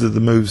consider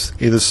the moves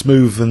either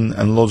smooth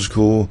and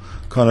logical,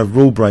 kind of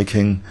rule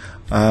breaking.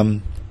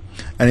 And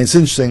it's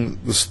interesting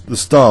the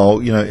style.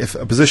 If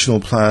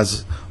positional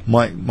players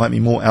might be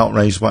more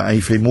outraged by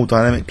a3, more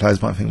dynamic players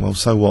might think, well,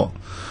 so what?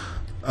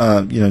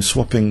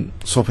 Swapping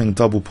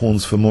double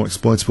pawns for more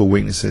exploitable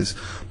weaknesses.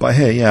 But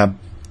here, yeah,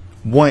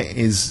 white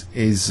is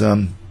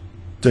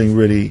doing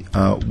really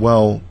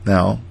well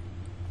now,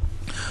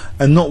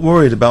 and not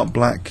worried about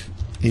black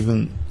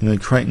even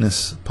creating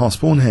this pass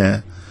pawn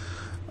here,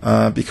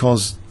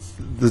 because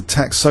the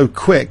attack's so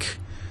quick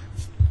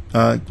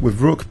with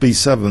rook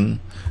b7.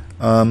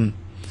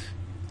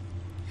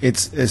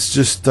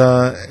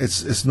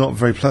 It's not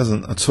very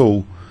pleasant at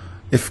all.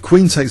 If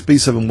queen takes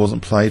b7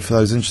 wasn't played, for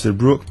those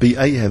interested, rook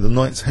b8 here. The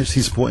knight's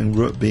actually supporting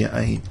rook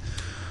b8.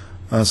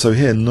 So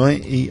here,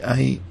 knight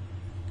e8,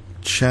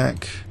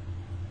 check,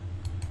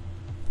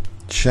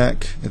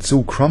 check. It's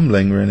all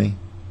crumbling really.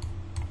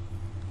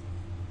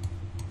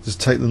 Just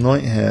take the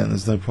knight here, and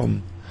there's no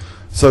problem.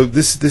 So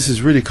this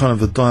is really kind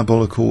of a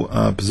diabolical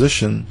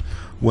position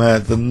where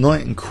the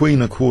knight and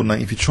queen are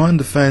coordinating. If you try and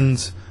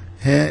defend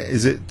here,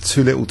 is it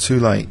too little,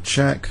 too late?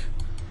 Check,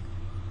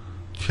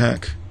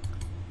 check.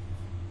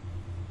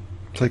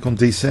 Take on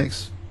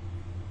d6.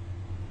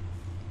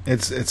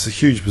 It's a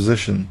huge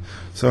position.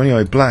 So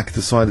anyway, black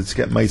decided to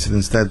get mated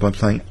instead by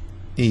playing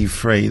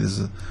e3. There's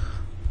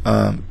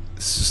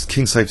it's just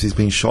king safety's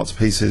being shot to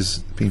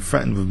pieces, being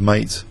threatened with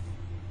mate.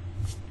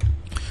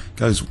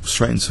 Goes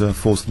straight into a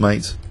forced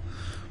mate.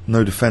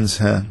 No defense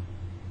here.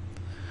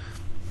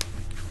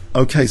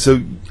 Okay,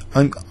 so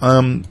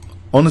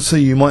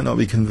honestly, you might not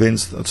be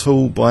convinced at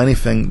all by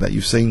anything that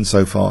you've seen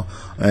so far,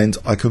 and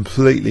I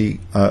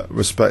completely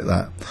respect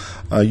that.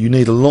 You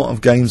need a lot of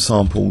game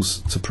samples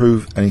to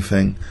prove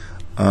anything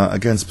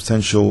against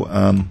potential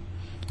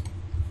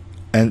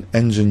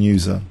engine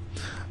user.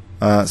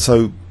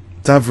 So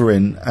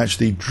Davorin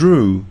actually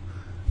drew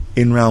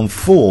in round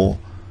 4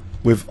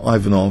 with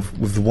Ivanov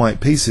with the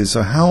white pieces.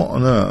 So how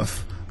on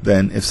earth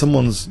then, if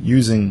someone's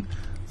using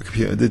a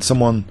computer, did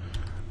someone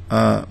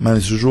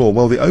manage to draw?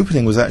 Well, the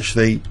opening was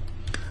actually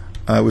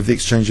with the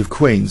exchange of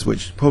queens,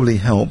 which probably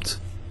helped.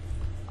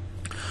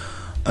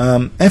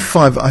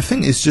 F5, I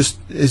think,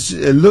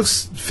 it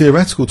looks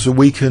theoretical to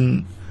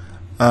weaken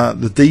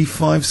the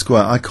d5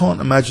 square. I can't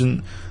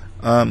imagine.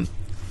 I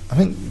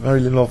think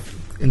very Lilov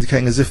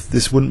indicating as if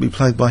this wouldn't be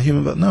played by a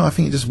human, but no, I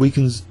think it just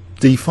weakens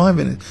d5,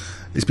 and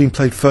it's been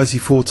played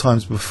 34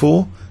 times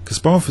before.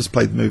 Kasparov has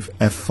played the move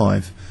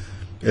f5.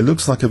 It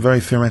looks like a very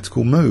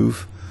theoretical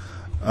move,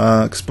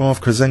 Kasparov,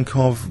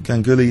 Krasenkov,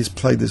 Ganguly has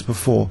played this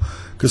before.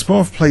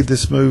 Kasparov played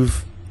this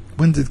move.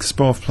 When did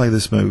Kasparov play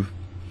this move?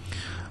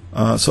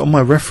 So on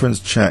my reference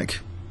check,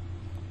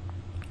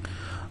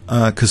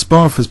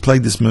 Kasparov has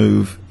played this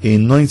move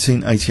in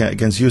 1988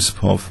 against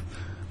Yusupov,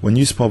 when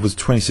Yusupov was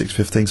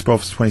 26-15, Kasparov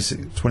was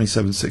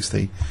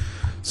 27-60.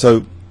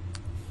 So,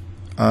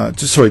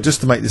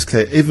 just to make this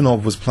clear,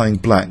 Ivanov was playing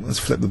black. Let's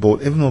flip the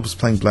board. Ivanov was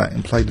playing black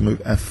and played the move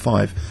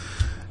F5.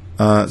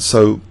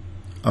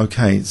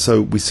 Okay,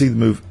 so we see the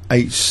move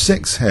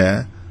H6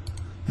 here.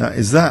 Now,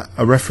 is that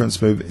a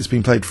reference move? It's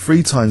been played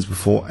 3 times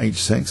before,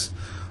 H6.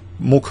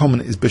 More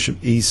common is bishop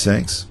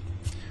E6.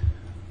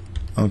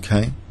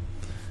 Okay.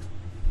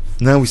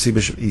 Now we see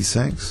bishop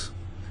E6.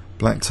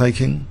 Black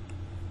taking.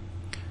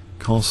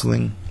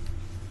 Castling.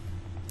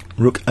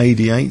 Rook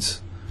AD8.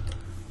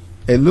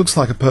 It looks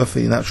like a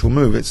perfectly natural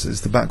move.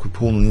 It's the backward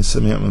pawn in the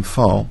semi-open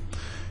file.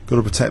 Got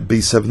to protect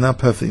B7 now.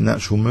 Perfectly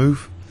natural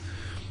move.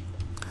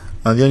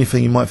 And the only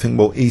thing you might think,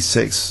 well,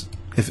 E6.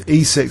 If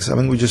E6, I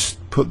think we just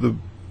put the.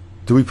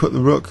 Do we put the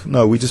rook?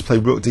 No, we just play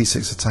rook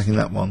D6 attacking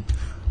that one.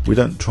 We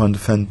don't try and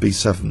defend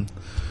B7.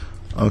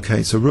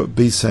 Okay, so rook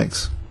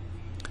B6.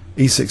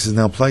 E6 is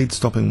now played,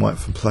 stopping white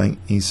from playing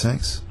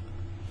E6.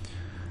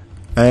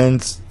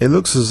 And it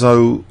looks as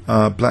though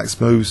black's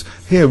moves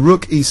here.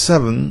 Rook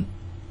E7.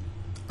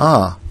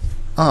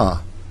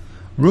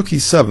 Rook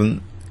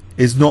E7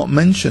 is not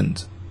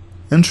mentioned.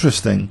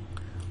 Interesting.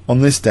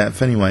 On this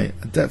depth, anyway.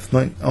 Depth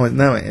 9. Oh,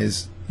 now it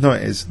is. No,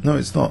 it is. No,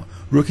 it's not.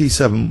 Rook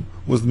E7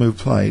 was the move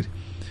played,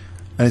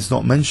 and it's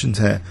not mentioned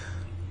here.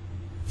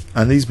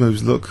 And these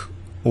moves look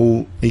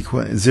all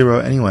equal 0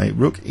 anyway.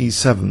 Rook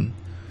E7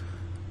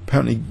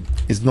 apparently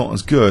is not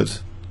as good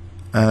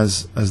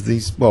as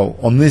these. Well,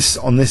 on this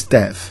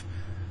depth.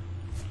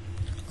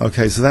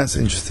 Okay, so that's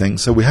interesting.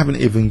 So we haven't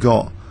even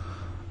got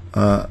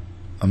a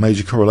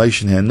major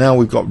correlation here. Now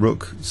we've got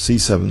rook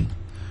C7,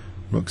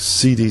 rook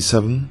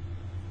CD7.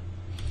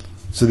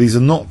 So these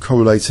are not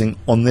correlating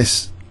on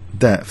this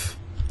depth.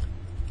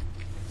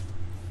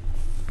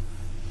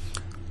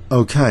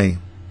 Okay.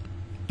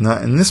 Now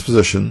in this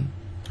position,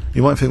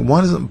 you might think,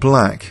 why doesn't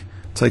black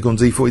take on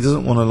d4? He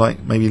doesn't want to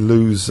like maybe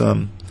lose.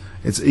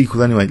 It's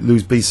equal anyway.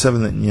 Lose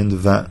b7 at the end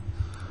of that.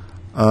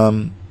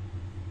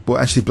 Well,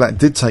 actually, black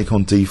did take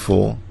on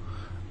d4,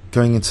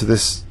 going into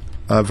this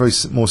very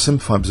more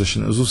simplified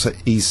position. It was also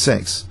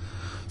e6.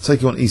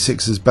 Taking on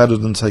e6 is better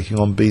than taking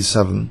on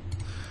b7,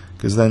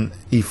 because then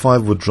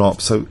e5 would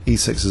drop. So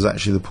e6 is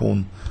actually the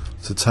pawn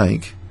to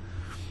take.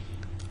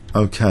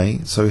 Okay,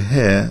 so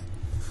here,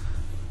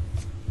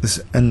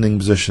 this ending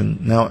position,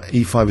 now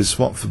e5 is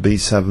swapped for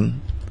b7,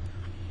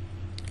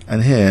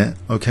 and here,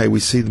 okay, we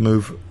see the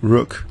move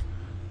rook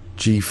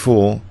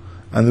g4,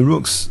 and the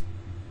rook's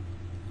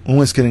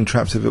almost getting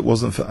trapped if it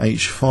wasn't for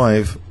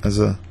h5 as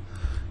a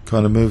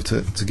kind of move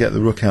to get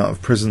the rook out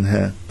of prison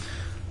here.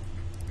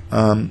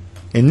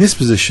 In this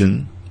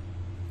position,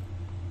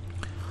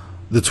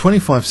 the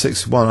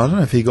 25-61, I don't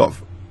know if he got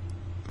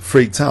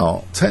freaked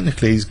out.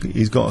 Technically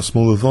he's got a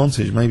small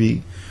advantage.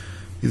 Maybe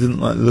he didn't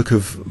like the look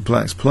of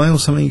black's play or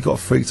something, he got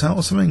freaked out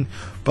or something.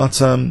 But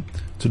to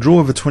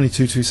draw with a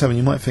 22-27,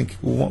 you might think,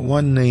 well,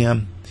 why didn't he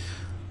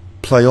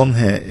play on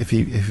here if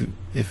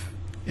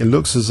it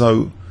looks as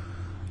though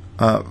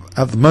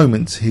at the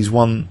moment he's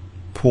one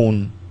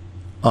pawn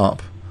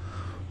up.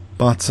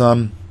 But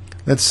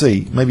let's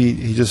see, maybe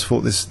he just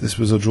thought this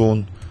was a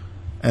drawn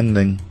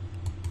ending.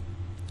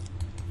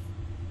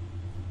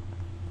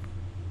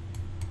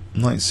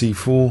 Knight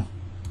c4.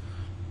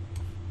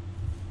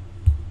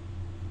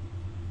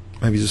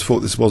 Maybe he just thought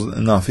this wasn't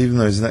enough, even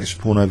though there's an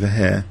extra pawn over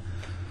here.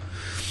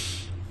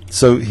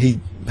 So he,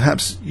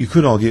 perhaps you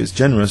could argue it's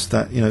generous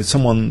that, you know,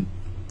 someone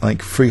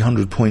like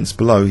 300 points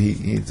below,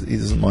 he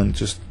doesn't mind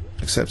just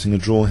accepting a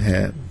draw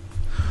here.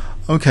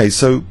 Okay,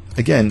 so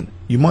again,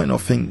 you might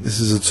not think this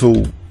is at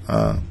all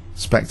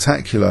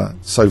spectacular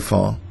so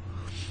far,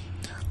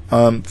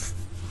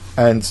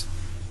 and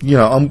you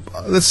know,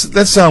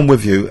 let's say I'm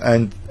with you,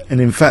 and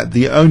in fact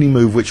the only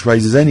move which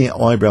raises any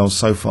eyebrows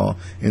so far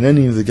in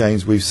any of the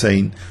games we've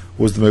seen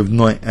was the move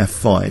knight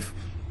f5.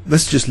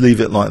 Let's just leave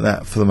it like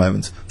that for the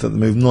moment, that the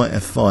move knight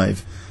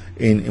f5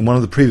 in one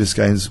of the previous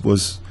games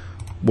was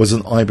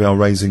an eyebrow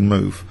raising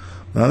move.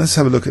 Now let's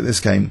have a look at this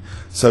game.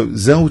 So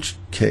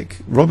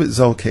Robert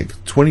Zelkic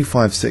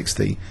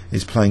 25-60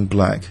 is playing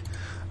black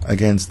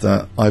against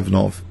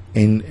Ivanov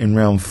in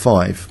round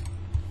 5.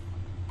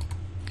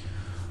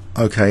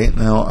 Okay,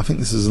 now I think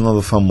this is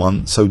another fun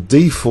one. So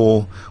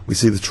d4, we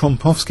see the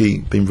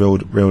Trompovsky being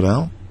reeled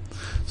out.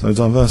 So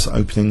diverse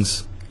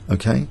openings.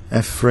 Okay,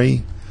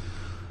 f3.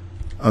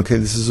 Okay,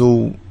 this is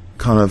all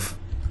kind of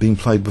been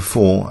played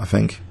before, I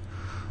think.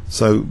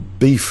 So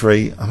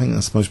b3, I think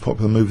that's the most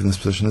popular move in this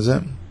position, is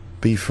it?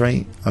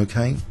 b3,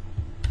 okay.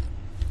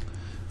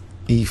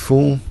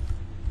 e4,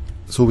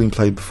 it's all been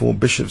played before.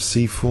 Bishop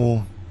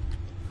c4.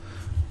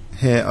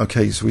 Here,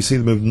 okay, so we see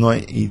the move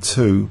knight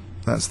e2.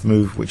 That's the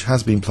move which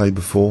has been played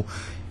before.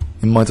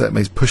 In my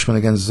database, Pushman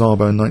against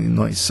Zabo in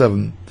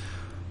 1997.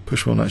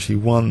 Pushman actually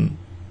won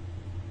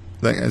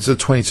It's a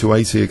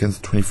 2280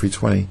 against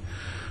 2320.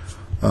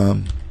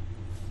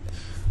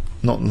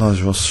 Not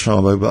Lajos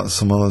Szabo, but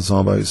some other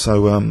Szabo.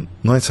 So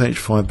knight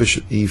h5,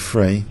 bishop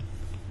e3.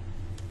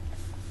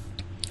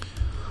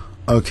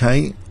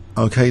 Okay,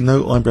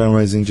 no eyebrow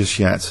raising just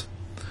yet.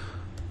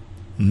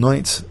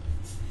 Knight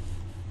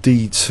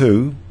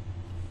d2.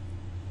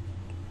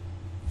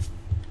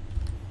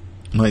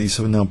 Knight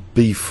d7, now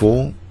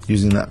b4,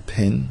 using that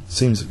pin.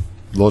 Seems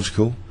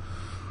logical.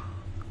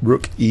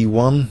 Rook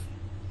e1.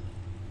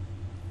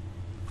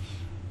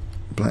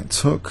 Black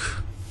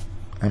took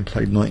and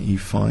played knight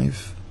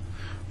e5.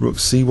 Rook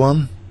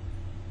c1.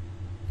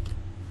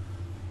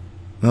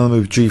 Another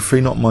move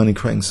g3, not minding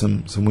creating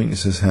some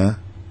weaknesses here.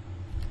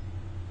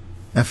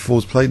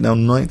 f4's played, now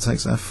knight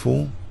takes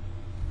f4.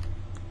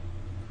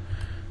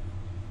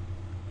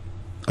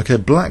 Okay,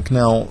 black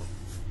now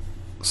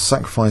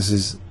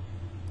sacrifices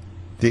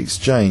the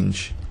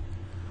exchange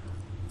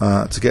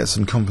to get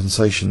some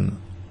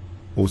compensation,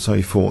 or so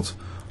he thought.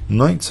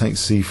 Knight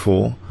takes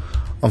c4.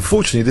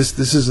 Unfortunately,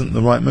 this isn't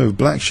the right move.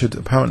 Black should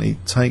apparently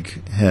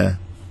take here,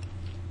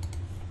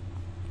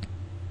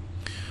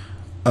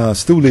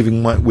 still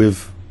leaving white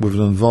with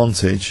an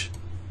advantage,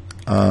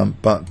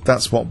 but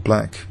that's what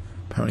black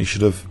apparently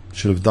should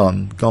have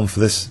done. Gone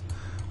for this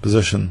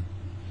position,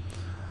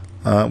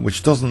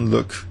 which doesn't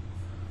look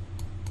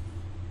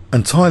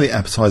entirely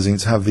appetizing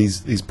to have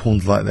these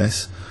pawns like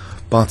this,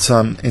 but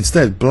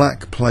instead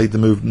black played the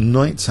move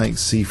knight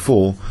takes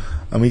c4,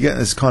 and we get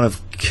this kind of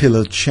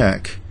killer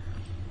check.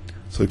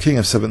 So king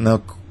f7,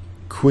 now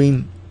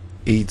queen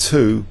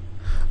e2.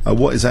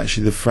 What is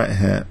actually the threat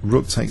here?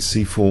 Rook takes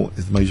c4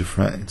 is the major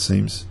threat, it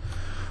seems.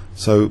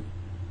 So,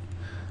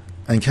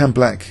 and can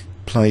black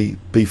play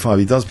b5?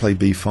 He does play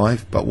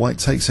b5, but white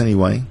takes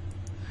anyway.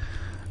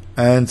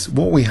 And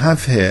what we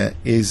have here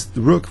is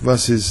the rook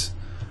versus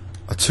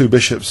a two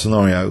bishop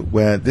scenario,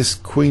 where this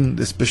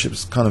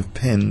bishop's kind of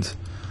pinned,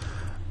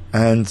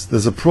 and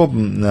there's a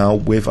problem now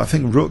with, I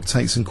think, rook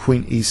takes and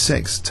queen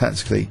e6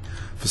 tactically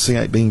for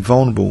c8 being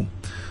vulnerable.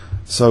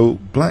 So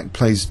black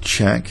plays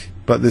check,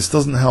 but this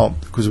doesn't help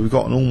because we've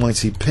got an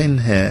almighty pin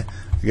here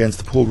against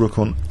the poor rook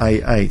on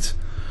a8.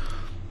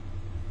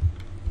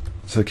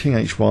 So king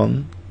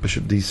h1,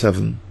 bishop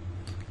d7,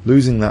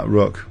 losing that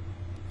rook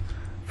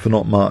for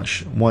not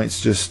much. White's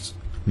just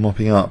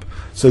mopping up.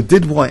 So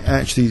did white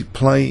actually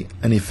play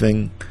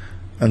anything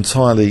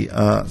entirely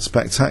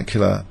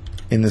spectacular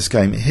in this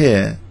game?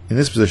 Here, in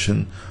this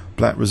position,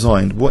 black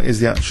resigned. What is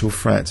the actual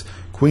threat?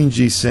 Queen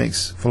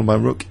g6 followed by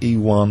rook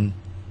e1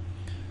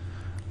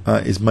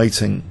 is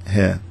mating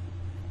here.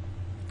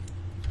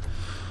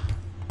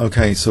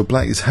 Okay, so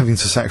black is having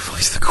to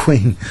sacrifice the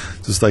queen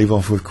to stave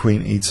off with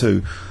queen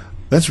e2.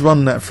 Let's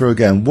run that through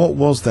again. What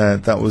was there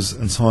that was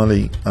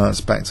entirely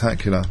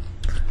spectacular?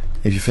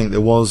 If you think there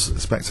was a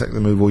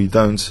spectacular move, or you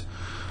don't,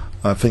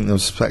 I think there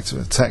was a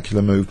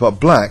spectacular move. But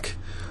black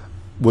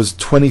was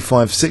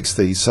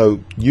 25-60, so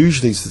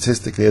usually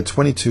statistically a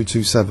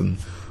 22-27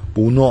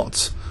 will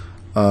not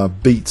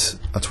beat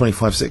a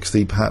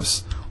 25-60,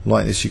 perhaps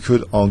like this, you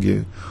could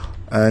argue.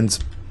 And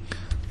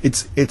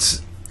it's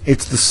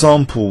the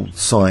sample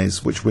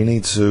size which we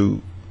need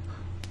to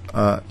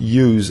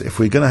use if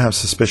we're going to have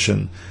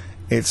suspicion.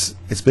 It's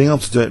being able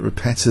to do it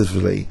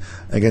repetitively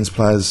against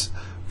players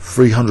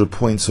 300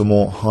 points or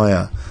more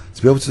higher,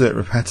 to be able to do it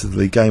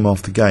repetitively game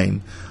after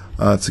game,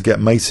 to get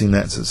mating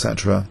nets,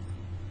 etc.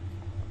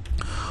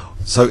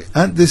 So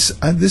at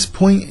this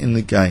point in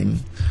the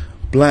game,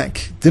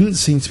 black didn't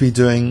seem to be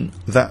doing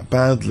that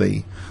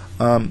badly.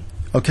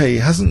 Okay, he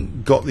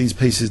hasn't got these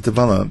pieces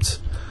developed,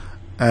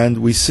 and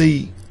we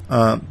see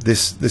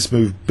this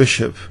move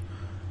bishop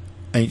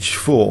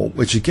h4,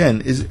 which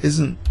again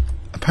isn't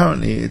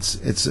apparently it's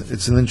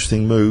an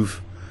interesting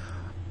move.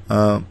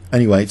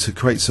 Anyway, to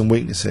create some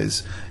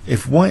weaknesses.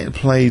 If white had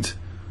played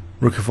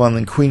rook f1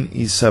 and queen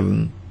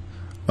e7,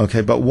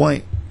 okay, but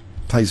white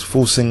plays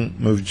forcing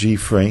move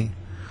g3,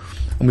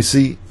 and we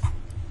see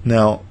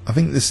now, I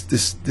think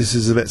this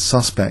is a bit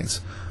suspect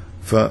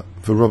for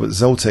Robert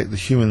Zeltic, the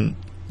human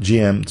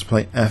GM, to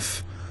play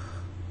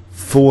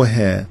f4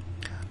 here.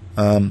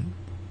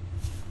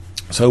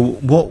 So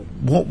what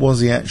was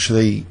he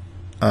actually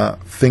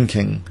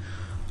thinking?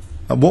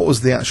 What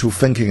was the actual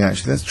thinking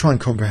actually? Let's try and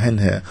comprehend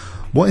here.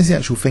 What is the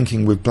actual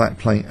thinking with black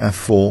playing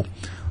f4,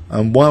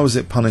 and why was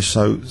it punished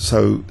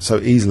so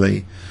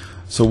easily?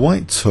 So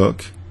white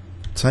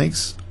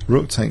takes,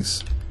 rook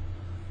takes,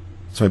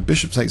 sorry,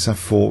 bishop takes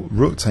f4,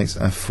 rook takes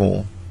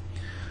f4.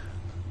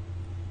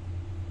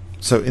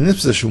 So in this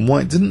position,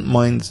 white didn't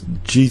mind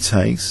g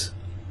takes,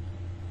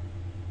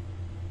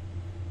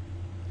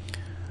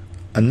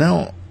 and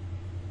now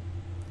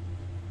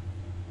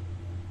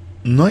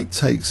knight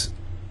takes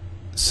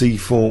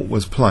c4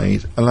 was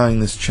played, allowing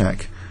this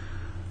check.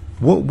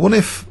 Why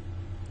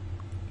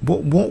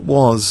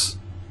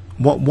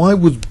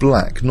would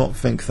black not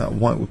think that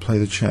white would play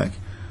the check?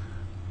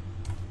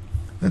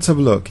 Let's have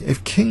a look.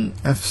 If king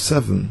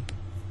f7,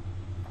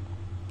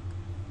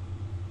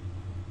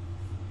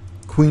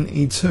 queen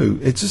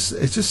e2. It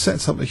just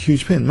sets up a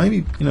huge pin.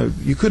 Maybe, you know,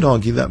 you could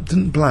argue that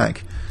didn't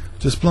black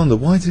just blunder?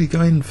 Why did he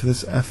go in for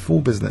this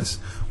f4 business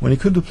when he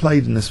could have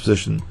played in this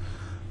position?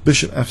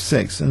 Bishop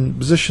f6, and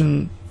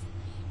position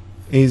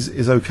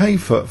is okay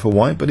for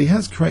white, but he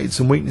has created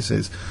some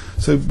weaknesses.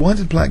 So why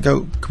did black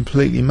go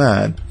completely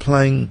mad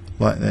playing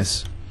like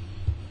this?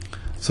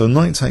 So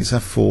knight takes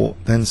f4,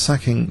 then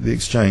sacking the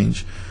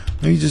exchange.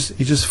 Maybe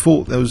he just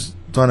thought there was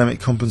dynamic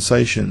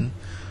compensation,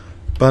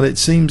 but it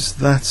seems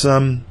that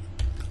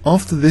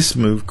after this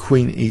move,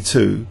 queen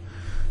e2,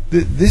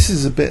 this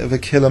is a bit of a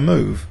killer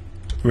move,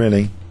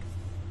 really.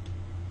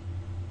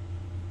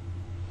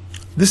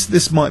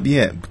 This might be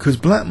it, because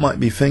black might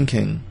be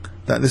thinking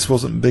that this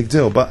wasn't a big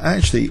deal, but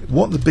actually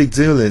what the big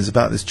deal is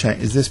about this check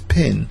is this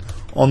pin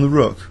on the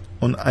rook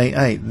on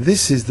a8.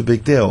 This is the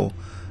big deal,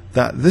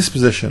 that this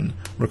position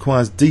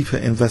requires deeper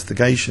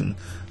investigation.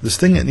 The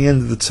sting at the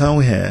end of the tail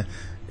here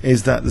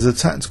is that there's a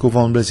tactical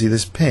vulnerability,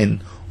 this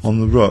pin on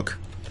the rook,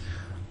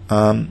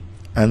 and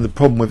the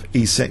problem with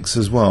e6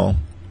 as well,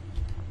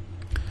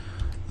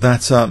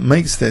 that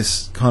makes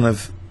this kind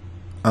of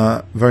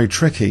very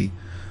tricky.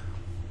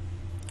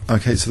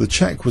 Okay, so the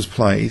check was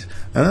played,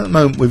 and at the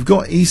moment we've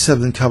got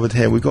e7 covered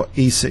here, we've got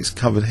e6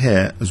 covered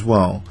here as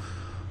well,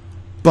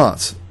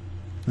 but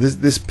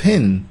this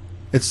pin,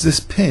 it's this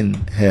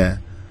pin here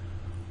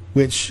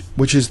which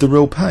is the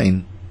real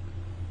pain.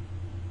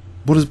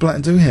 What does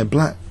black do here?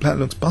 Black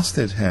looks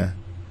busted here.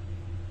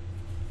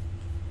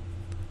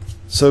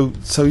 So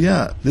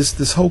yeah,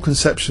 this whole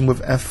conception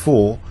with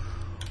f4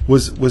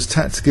 was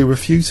tactically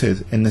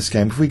refuted in this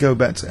game. If we go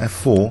back to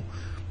f4,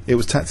 it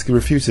was tactically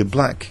refuted.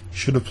 Black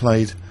should have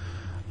played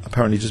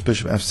apparently just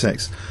bishop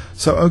f6.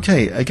 So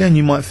okay, again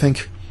you might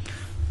think,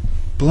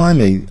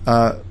 blimey,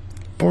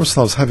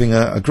 Borislav's having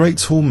a great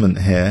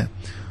tournament here.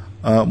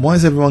 Why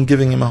is everyone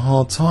giving him a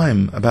hard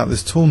time about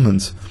this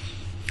tournament?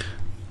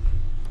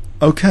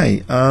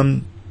 Okay,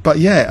 but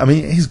yeah, I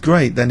mean, he's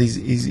great. Then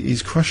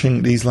he's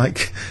crushing these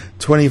like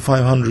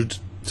 2,500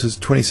 to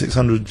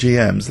 2,600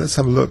 GMs. Let's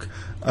have a look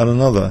at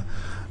another.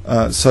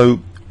 So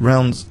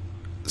round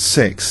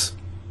 6.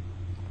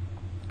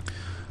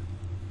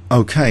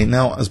 Okay,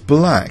 now as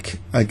black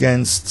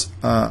against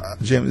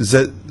GM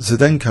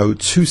Zdenko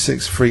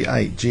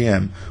 2638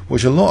 GM,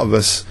 which a lot of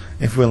us,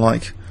 if we're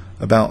like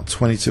about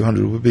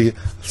 2200, would be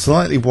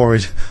slightly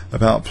worried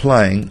about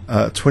playing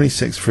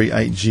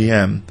 2638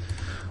 GM.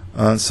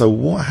 So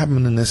what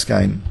happened in this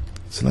game?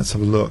 So let's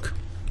have a look.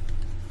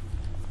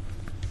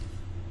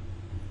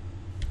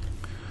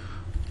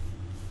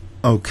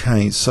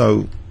 Okay,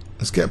 so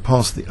let's get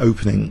past the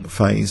opening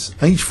phase.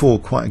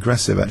 H4 quite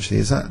aggressive actually.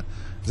 Is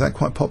that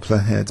quite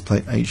popular here to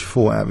play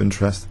H4 out of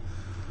interest?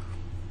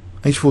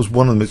 H4 is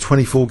one of the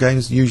 24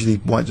 games. Usually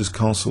white just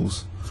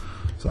castles.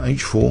 So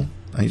H4,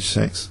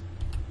 H6.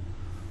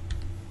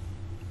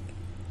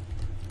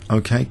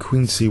 Okay,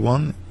 Queen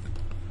C1.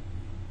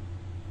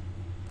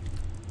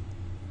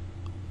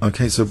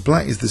 Okay, so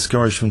black is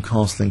discouraged from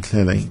castling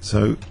clearly,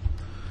 so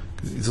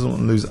he doesn't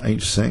want to lose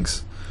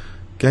H6.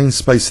 Gain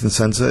space in the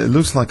centre. It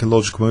looks like a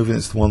logical move, and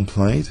it's the one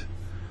played.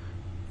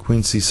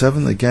 Queen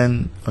C7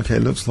 again. Okay,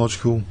 it looks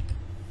logical.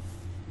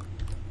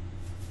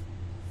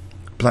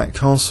 Black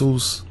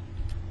castles.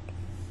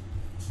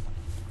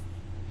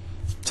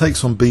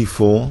 Takes on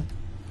B4.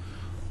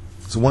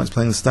 So white's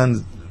playing the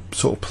standard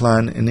sort of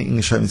plan in the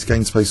English Open to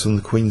gain space on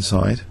the queen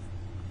side.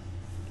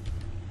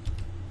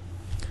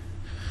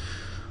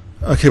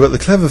 Okay, but the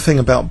clever thing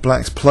about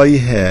black's play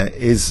here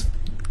is,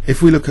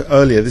 if we look at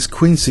earlier, this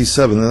queen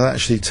c7 is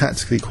actually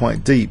tactically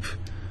quite deep.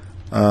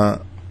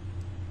 That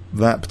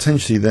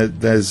potentially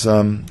there's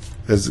a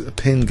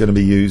pin going to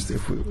be used.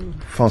 If we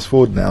fast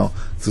forward now,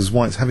 so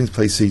white's having to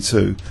play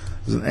c2.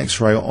 There's an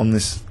X-ray on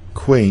this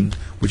queen,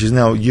 which is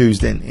now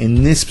used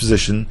in this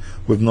position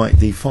with knight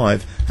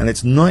d5, and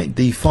it's knight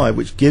d5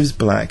 which gives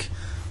black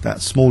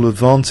that small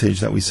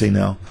advantage that we see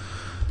now.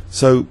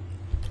 So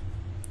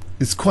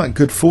it's quite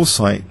good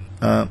foresight.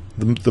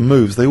 The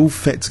moves, they all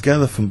fit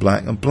together from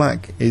black, and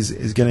black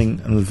is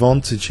getting an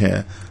advantage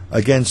here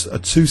against a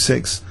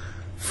 2-6-3-8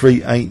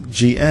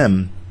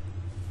 GM.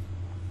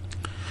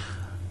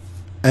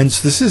 And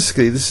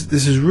statistically,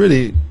 this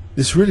really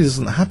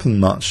doesn't happen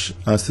much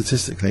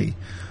statistically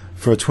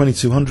for a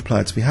 2200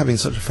 player to be having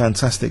such a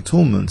fantastic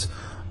tournament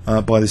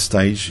by this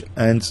stage.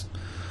 And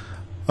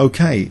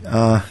okay,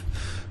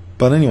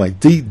 but anyway,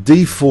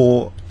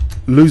 D4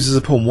 loses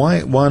a pawn.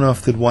 Why on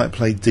earth did white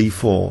play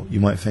d4? You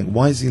might think,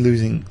 why is he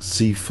losing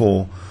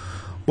c4?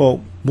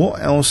 Well,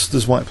 what else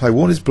does white play?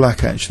 What is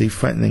black actually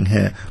threatening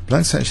here?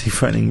 Black's actually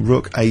threatening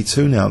rook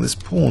a2 now. This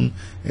pawn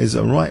is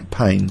a right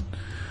pain.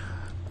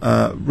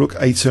 Rook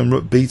a2 and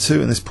rook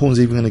b2, and this pawn's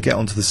even going to get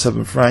onto the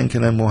 7th rank,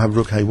 and then we'll have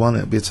rook a1.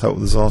 It'll be a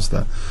total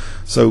disaster.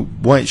 So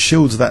white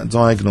shields that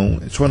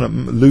diagonal. It's trying to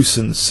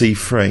loosen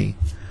c3.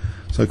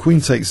 So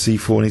queen takes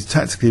c4, and he's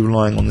tactically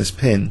relying on this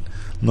pin,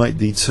 knight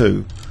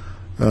d2.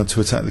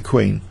 To attack the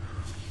queen,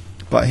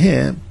 but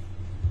here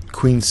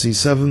queen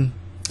c7.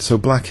 So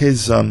black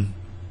is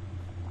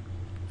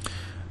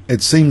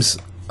it seems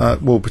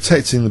well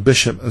protecting the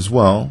bishop as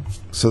well,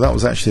 So that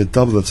was actually a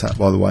double attack,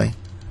 by the way.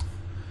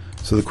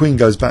 So the queen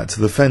goes back to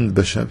defend the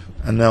bishop,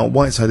 and now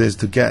white's idea is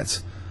to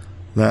get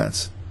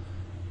that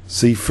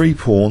c3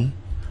 pawn,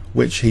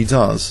 which he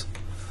does,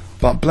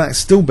 but black's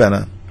still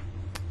better.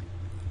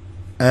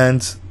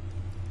 And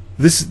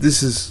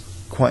this is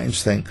quite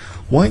interesting.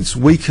 White's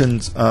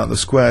weakened the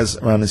squares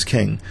around his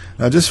king.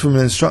 Now, just from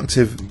an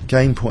instructive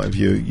game point of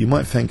view, you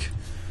might think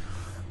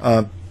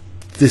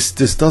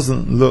this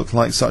doesn't look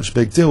like such a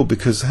big deal,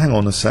 because hang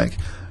on a sec,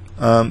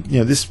 you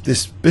know,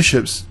 this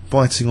bishop's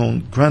biting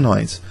on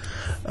granite.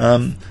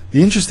 The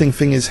interesting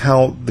thing is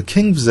how the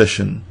king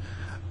position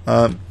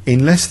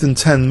in less than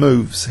 10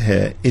 moves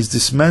here is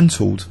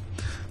dismantled.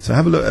 So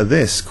have a look at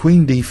this.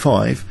 Queen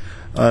d5.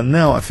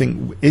 Now I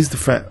think, is the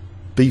threat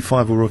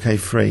b5 or rook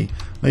a3?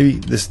 Maybe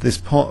this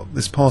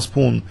passed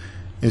pawn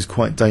is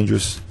quite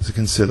dangerous to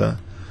consider,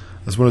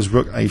 as well as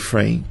rook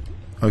a3.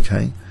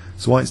 Okay,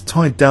 so white's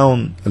tied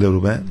down a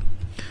little bit.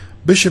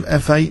 Bishop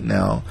f8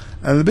 now,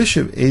 and the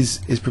bishop is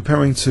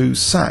preparing to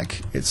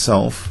sack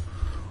itself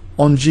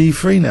on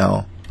g3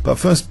 now. But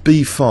first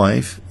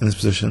b5 in this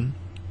position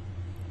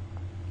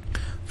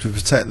to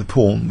protect the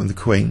pawn with the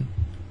queen,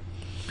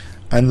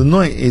 and the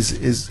knight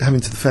is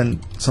having to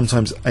defend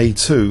sometimes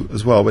a2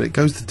 as well, but it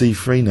goes to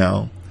d3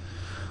 now.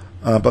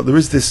 But there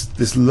is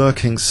this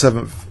lurking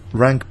 7th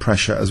rank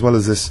pressure, as well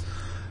as this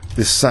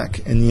sack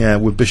in the air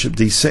with bishop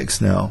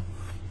d6 now.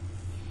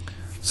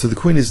 So the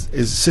queen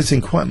is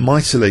sitting quite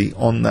mightily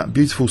on that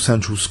beautiful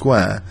central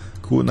square,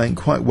 coordinating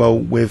quite well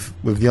with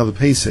the other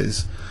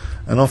pieces.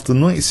 And after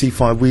knight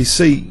c5, we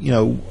see, you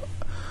know,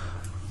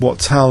 what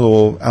Tal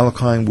or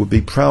Alekhine would be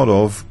proud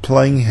of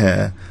playing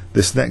here,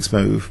 this next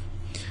move,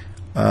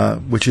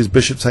 which is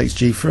bishop takes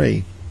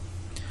g3.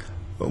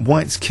 But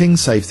white's king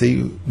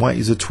safety, white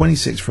is a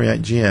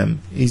 26-3-8 GM.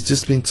 He's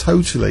just been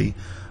totally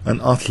and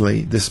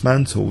utterly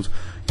dismantled.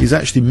 He's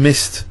actually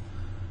missed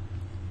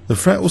the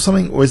threat or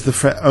something, or is the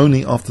threat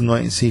only after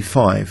knight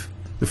c5?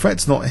 The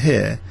threat's not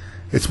here.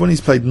 It's when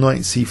he's played knight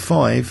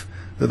c5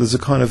 that there's a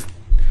kind of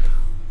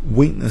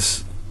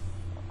weakness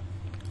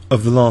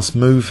of the last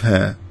move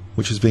here,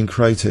 which has been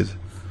created.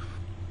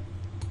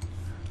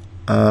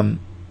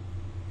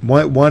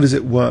 Why does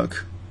it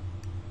work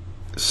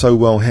so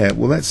well here?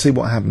 Well, let's see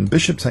what happened.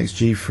 Bishop takes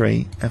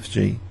g3,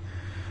 fg,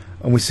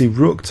 and we see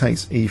rook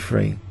takes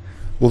e3.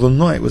 Well, the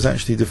knight was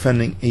actually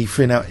defending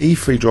e3. Now,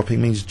 e3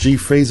 dropping means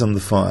g3 is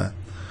under fire.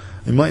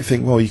 You might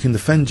think, well, you can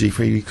defend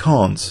g3. You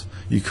can't.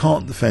 You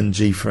can't defend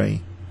g3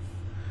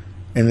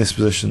 in this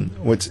position.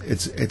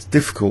 It's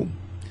difficult.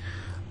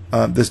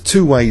 There's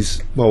two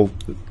ways. Well,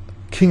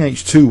 king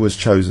h2 was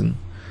chosen,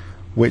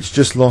 which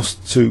just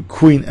lost to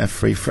queen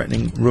f3,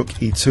 threatening rook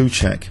e2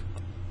 check.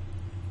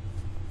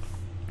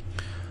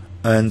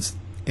 And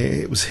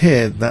it was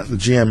here that the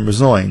GM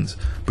resigned.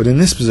 But in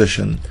this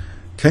position,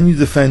 can you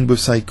defend with,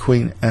 say,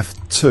 queen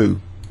f2?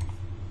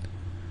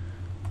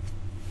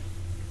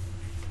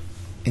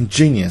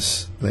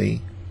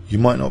 Ingeniously, you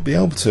might not be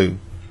able to.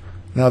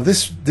 Now,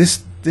 this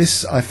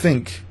I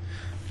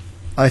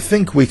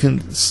think we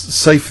can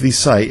safely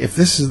say, if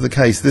this is the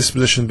case, this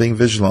position being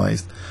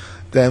visualized,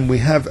 then we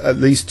have at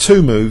least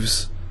two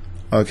moves,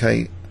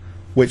 okay,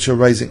 which are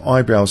raising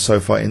eyebrows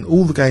so far in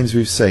all the games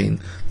we've seen.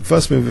 The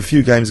first move a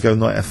few games ago,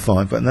 knight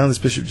f5, but now this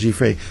bishop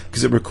g3,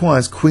 because it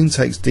requires queen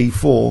takes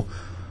d4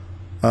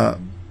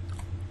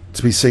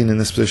 to be seen in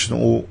this position.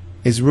 Or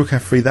is rook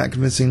f3 that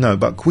convincing? No,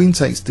 but queen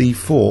takes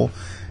d4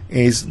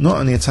 is not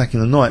only attacking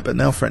the knight, but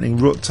now threatening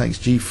rook takes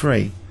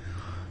g3.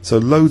 So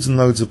loads and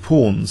loads of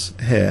pawns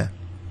here,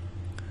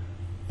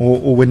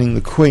 or winning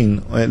the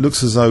queen. It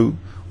looks as though,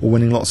 or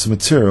winning lots of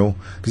material,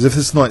 because if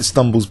this knight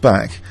stumbles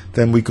back,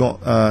 then we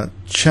got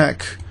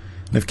check,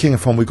 and if king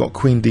f1 we got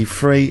queen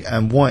d3,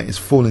 and white is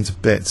falling to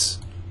bits.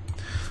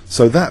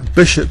 So that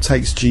bishop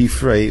takes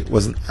g3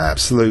 was an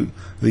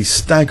absolutely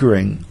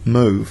staggering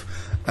move,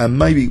 and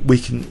maybe we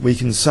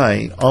can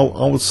say, I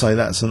would say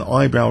that's an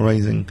eyebrow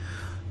raising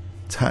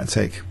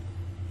tactic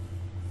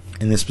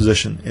in this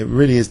position. It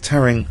really is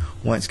tearing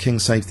white's king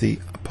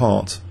safety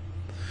apart.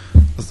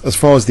 As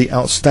far as the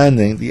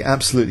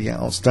absolutely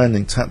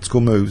outstanding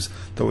tactical moves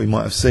that we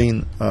might have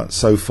seen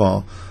so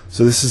far.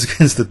 So this is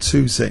against the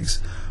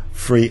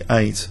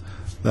 2-6-3-8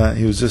 that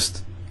he was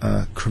just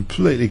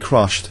completely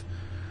crushed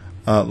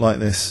like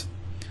this.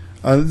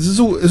 This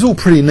is all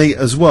pretty neat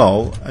as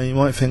well, and you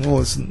might think,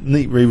 oh, it's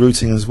neat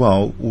rerouting as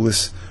well, all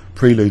this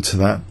prelude to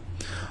that.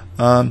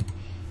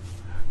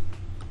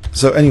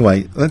 So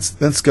anyway,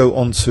 let's go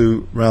on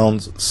to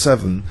round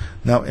 7.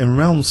 Now in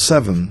round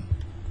 7,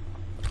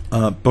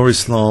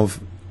 Borislav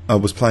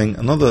was playing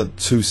another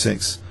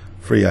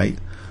 2-6-3-8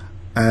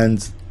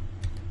 and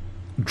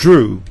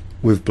drew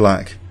with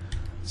black.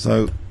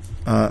 So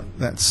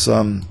that's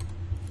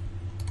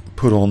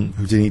put on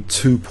Houdini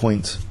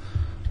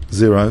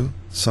 2.0.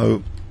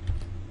 So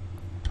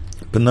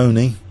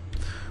Benoni,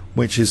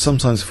 which is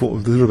sometimes thought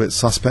of a little bit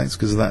suspect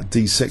because of that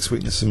d6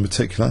 weakness in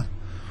particular.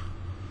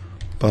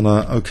 But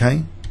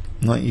okay,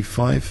 knight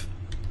e5.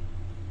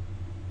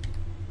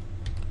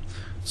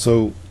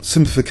 So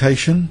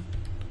simplification.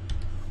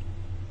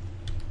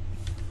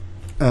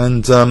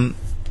 And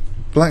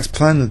Black's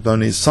plan at the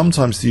moment is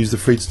sometimes to use the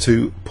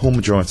 3-2 pawn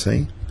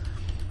majority,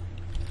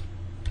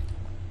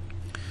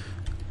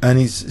 and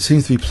he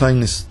seems to be playing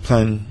this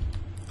plan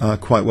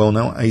quite well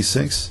now.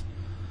 A6,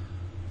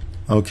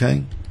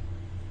 okay.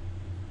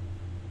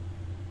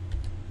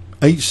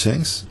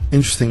 H6,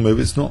 interesting move.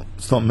 It's not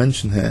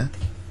mentioned here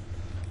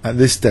at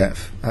this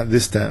depth.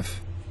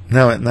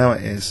 Now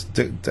it is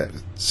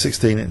depth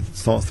 16. It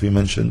starts to be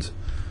mentioned.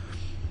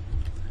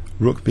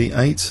 Rook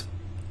B8.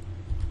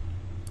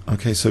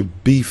 Okay, so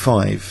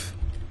B5.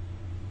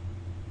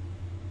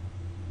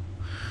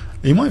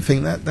 You might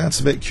think that that's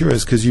a bit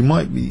curious, because you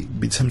might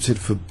be tempted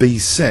for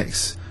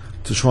B6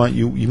 to try.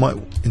 You might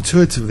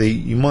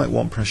intuitively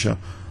want pressure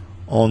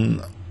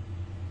on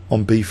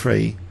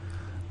B3,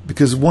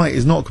 because White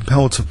is not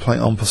compelled to play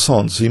en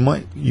passant. So you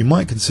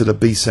might consider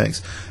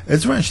B6.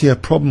 Is there actually a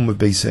problem with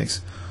B6?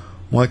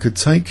 White could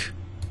take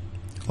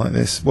like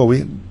this. Well,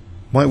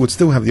 White would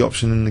still have the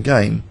option in the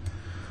game.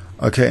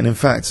 Okay, and in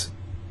fact,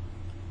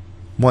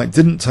 White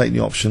didn't take the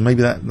option.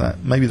 Maybe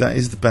that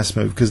is the best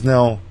move, because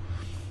now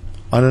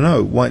I don't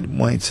know. White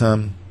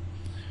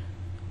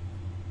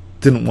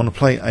didn't want to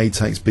play A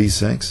takes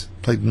B6.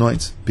 Played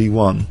Knight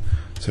B1,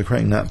 so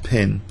creating that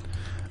pin.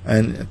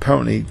 And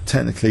apparently,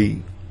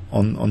 technically,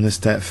 on this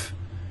depth,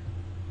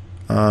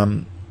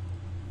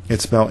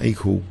 it's about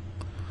equal.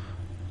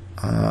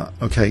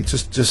 Okay,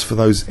 just for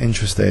those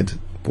interested,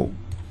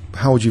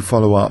 how would you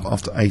follow up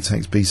after A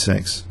takes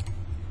B6?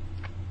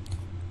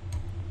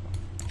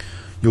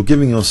 You're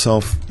giving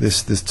yourself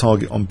this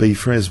target on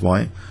B3 as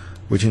White,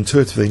 which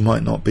intuitively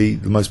might not be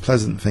the most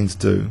pleasant thing to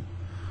do,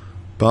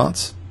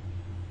 but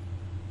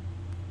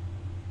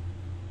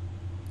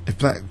if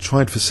Black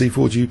tried for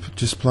C4, do you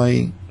just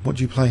play, what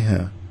do you play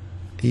here?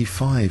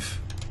 E5.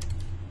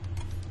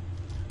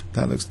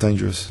 That looks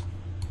dangerous.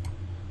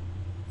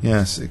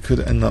 Yes, it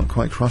could end up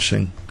quite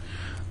crushing.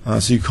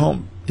 So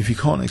if you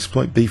can't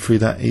exploit B3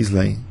 that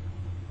easily.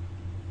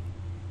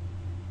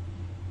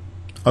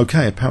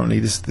 Okay, apparently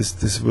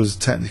this was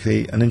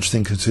technically an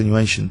interesting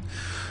continuation.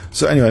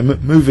 So anyway,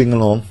 moving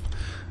along.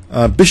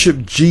 Bishop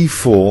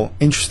G4,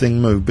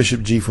 interesting move.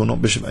 Bishop G4,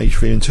 not Bishop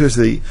H3.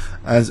 Intuitively,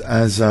 as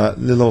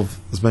Lilov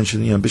has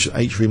mentioned, Bishop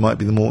H3 might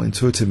be the more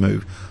intuitive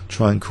move.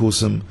 Try and cause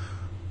some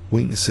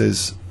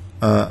weaknesses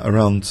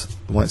around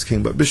the White's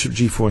king. But Bishop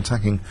G4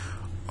 attacking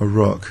a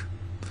rook.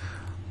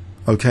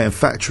 Okay, and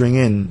factoring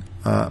in,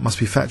 must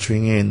be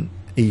factoring in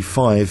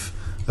E5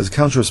 as a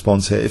counter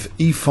response here. If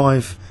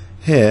E5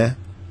 here,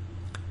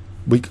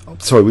 we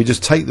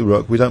just take the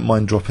rook. We don't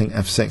mind dropping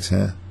F6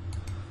 here.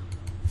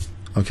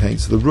 Okay,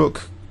 so the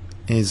rook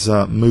is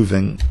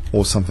moving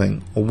or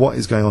something, or what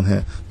is going on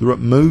here? The rook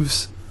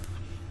moves.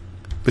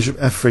 Bishop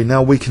F3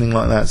 now weakening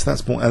like that, so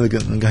that's more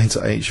elegant than going to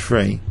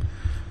H3.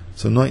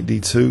 So Knight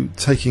D2,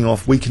 taking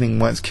off, weakening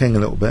White's king a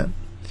little bit.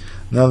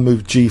 Now the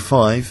move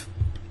G5.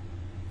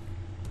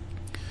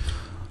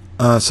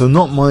 So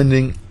not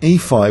minding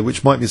E5,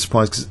 which might be a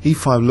surprise, because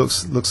E5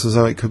 looks as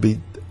though it could be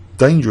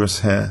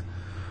dangerous here.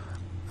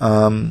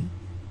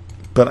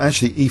 But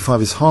actually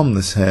E5 is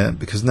harmless here,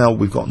 because now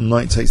we've got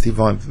Knight takes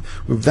D5.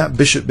 With that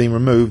bishop being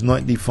removed,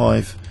 Knight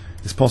D5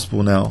 is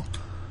possible now.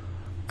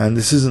 And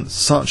this isn't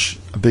such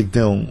a big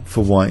deal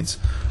for White.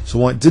 So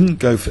White didn't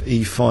go for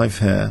E5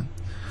 here.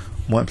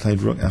 White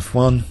played Rook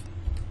F1. And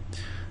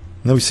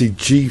then we see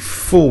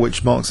G4,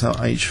 which marks out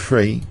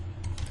H3.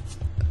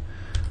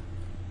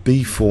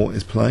 B4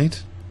 is played.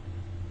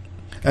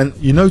 And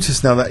you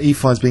notice now that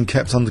E5 is being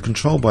kept under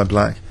control by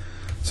Black.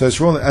 So it's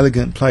a rather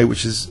elegant play,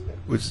 which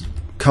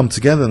come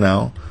together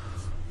now,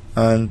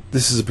 and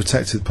this is a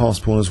protected pass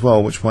pawn as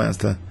well, which White has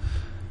to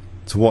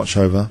watch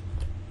over.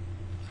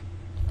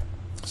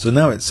 So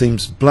now it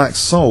seems Black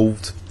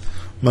solved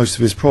most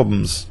of his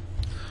problems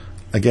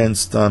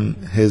against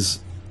his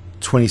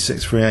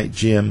 26-3-8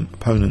 GM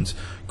opponent.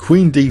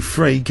 Queen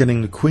D3,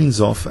 getting the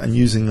queens off and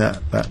using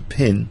that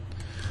pin,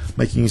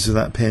 making use of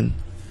that pin.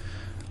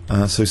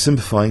 So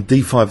simplifying.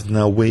 D5 is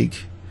now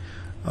weak,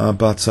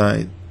 but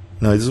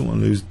no, he doesn't want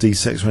to lose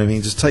D6 or anything.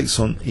 He just takes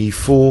on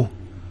E4,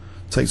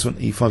 takes on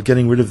E5,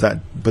 getting rid of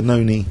that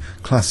Benoni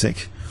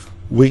classic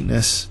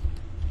weakness.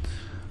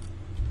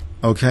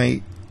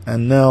 Okay,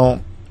 and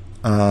now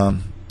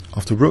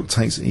after Rook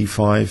takes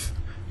E5,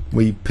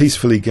 we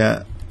peacefully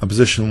get a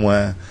position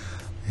where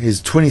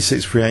his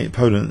 26-3-8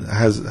 opponent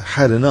has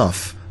had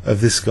enough of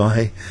this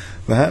guy,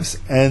 perhaps,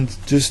 and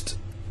just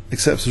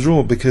accepts a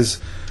draw, because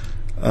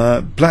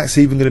Black's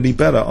even going to be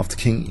better after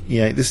King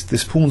E8.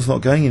 This pawn's not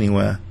going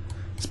anywhere.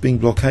 It's being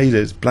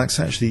blockaded. Black's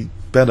actually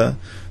better.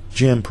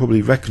 GM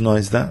probably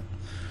recognised that.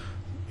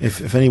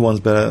 If anyone's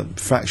better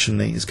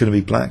fractionally, it's going to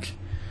be Black.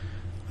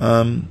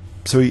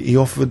 So he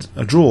offered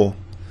a draw.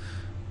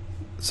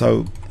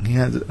 So he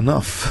had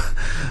enough.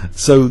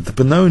 So the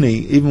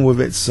Benoni, even with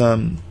its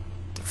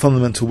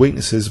fundamental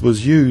weaknesses,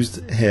 was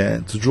used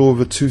here to draw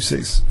with a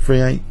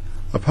 2-6-3-8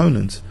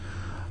 opponent.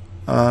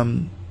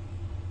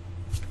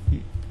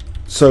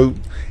 So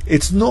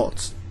it's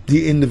not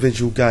the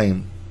individual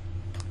game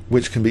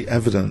which can be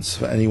evidence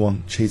for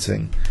anyone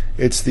cheating.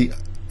 It's the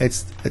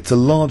it's a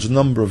large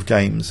number of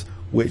games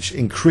which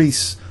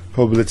increase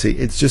probability.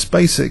 It's just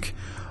basic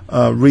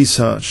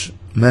research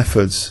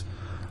methods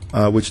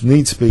which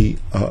need to be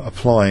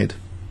applied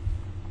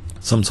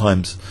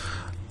sometimes,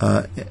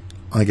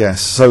 I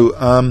guess.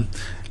 So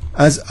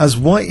as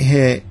white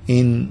here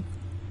in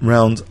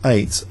round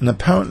 8, and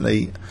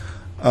apparently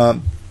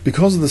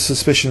because of the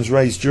suspicions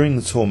raised during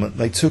the tournament,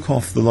 they took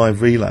off the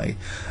live relay,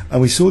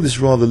 and we saw this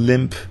rather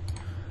limp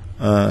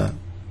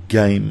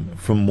game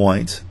from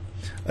white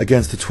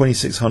against the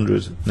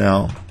 2600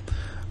 now.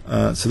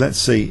 So let's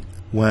see,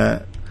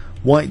 where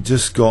white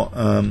just got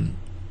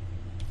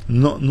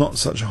not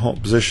such a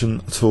hot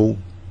position at all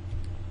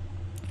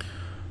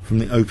from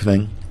the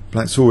opening.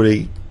 Black's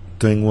already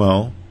doing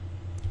well.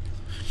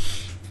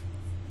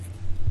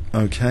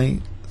 Okay,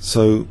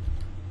 so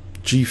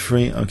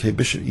g3, okay,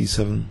 bishop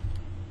e7,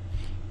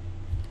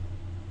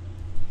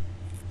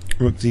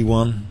 rook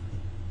d1.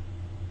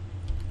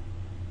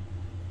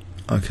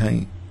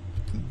 Okay,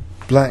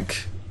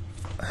 black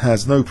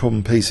has no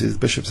problem pieces,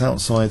 bishop's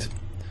outside.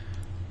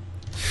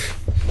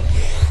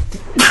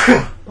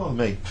 Pardon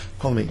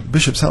me,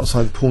 bishop's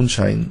outside the pawn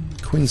chain,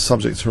 queen's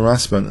subject to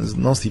harassment, there's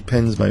nasty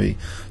pins maybe,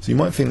 so you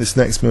might think this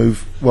next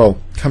move, well,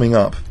 coming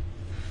up,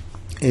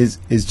 is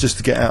just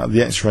to get out of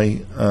the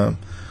x-ray and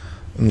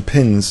the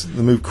pins.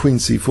 The move queen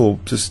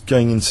c4, just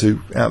going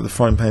out of the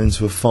frying pan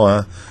into a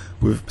fire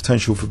with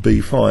potential for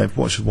b5.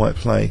 What should white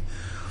play?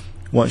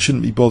 White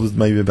shouldn't be bothered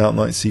maybe about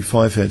knight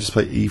c5 here, just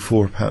play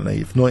e4 apparently.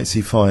 If knight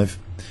c5,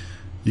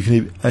 you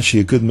can actually,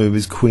 a good move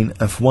is queen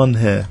f1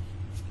 here,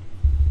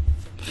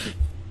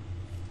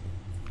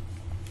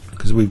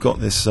 because we've got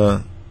this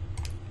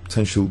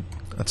potential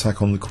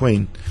attack on the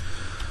queen.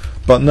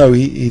 But no,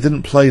 he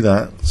didn't play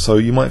that, so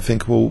you might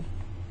think, well,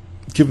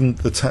 given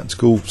the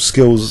tactical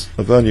skills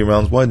of earlier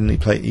rounds, why didn't he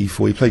play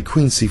e4? He played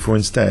queen c4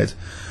 instead,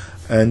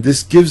 and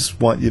this gives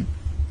white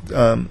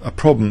a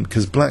problem,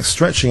 because black's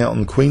stretching out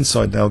on the queen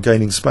side now,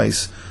 gaining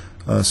space,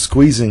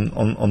 squeezing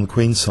on the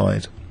queen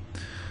side.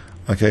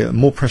 Okay,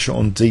 more pressure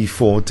on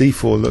d4.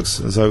 d4 looks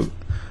as though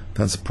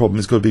that's a problem,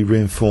 it's got to be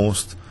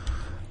reinforced.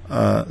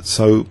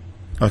 So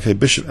okay,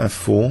 bishop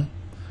f4.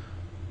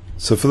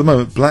 So for the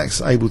moment, black's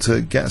able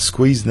to get a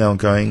squeeze now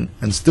going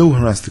and still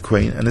harass the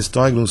queen, and this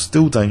diagonal's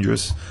still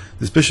dangerous,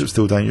 this bishop's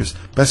still dangerous.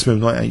 Best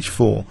move, knight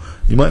h4.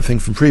 You might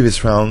think from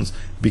previous rounds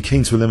he'd be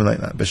keen to eliminate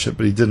that bishop,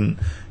 but he didn't.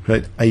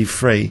 Create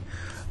a3,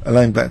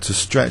 allowing black to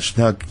stretch,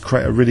 now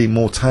create a really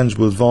more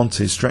tangible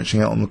advantage,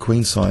 stretching out on the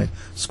queen side,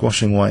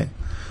 squashing white.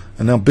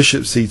 And now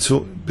bishop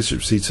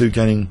c2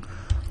 gaining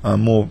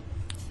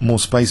more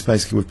space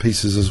basically with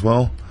pieces as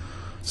well.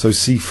 So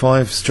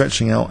c5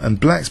 stretching out, and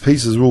black's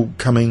pieces are all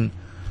coming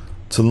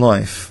to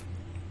life.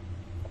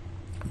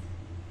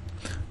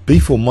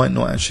 b4 might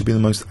not actually be the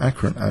most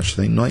accurate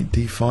actually. Knight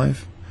d5.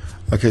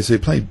 Okay, so he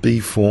played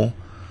b4,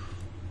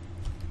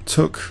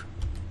 took.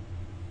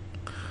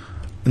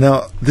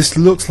 Now this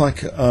looks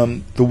like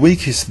the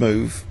weakest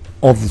move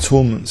of the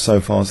tournament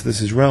so far. So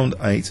this is round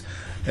 8.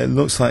 It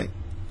looks like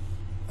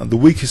the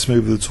weakest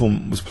move of the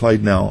tournament was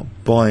played now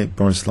by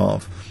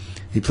Borislav.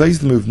 He plays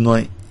the move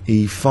knight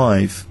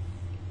e5.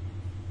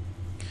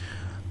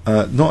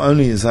 Not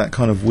only is that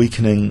kind of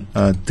weakening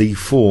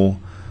d4,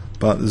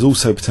 but there's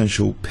also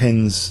potential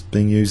pins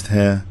being used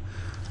here,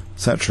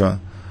 etc.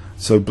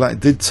 So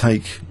black did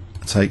take.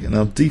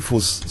 Now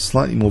d4's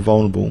slightly more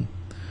vulnerable.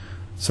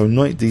 So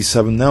knight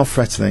d7, now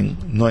threatening,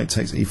 knight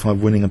takes e5,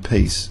 winning a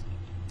piece.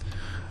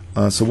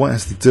 So white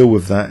has to deal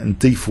with that, and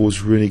d4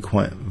 is really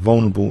quite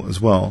vulnerable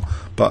as well.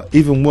 But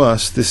even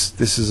worse, this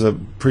is a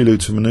prelude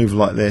to a manoeuvre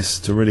like this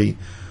to really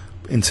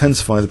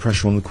intensify the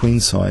pressure on the queen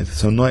side.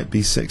 So knight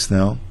b6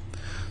 now.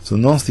 So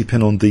nasty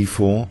pin on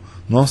d4,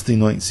 nasty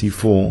knight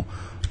c4,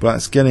 but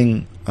that's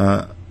getting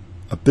a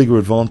bigger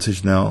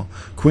advantage now.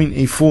 Queen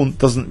e4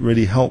 doesn't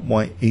really help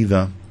white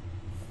either.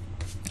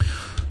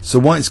 So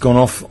white's gone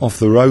off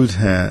the road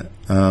here,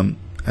 and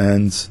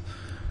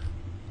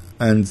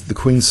the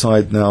queen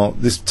side now,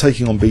 this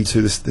taking on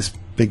b2, this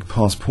big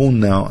passed pawn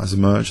now has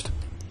emerged,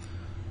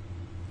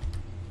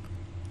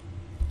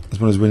 as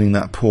well as winning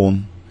that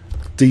pawn.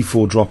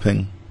 d4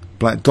 dropping,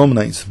 black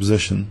dominates the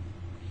position,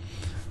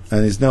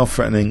 and is now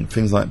threatening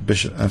things like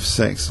bishop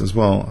f6 as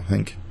well, I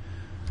think,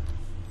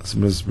 as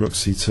well as rook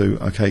c2.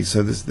 Okay,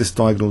 so this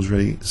diagonal is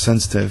really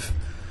sensitive.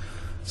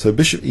 So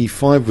bishop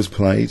e5 was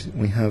played,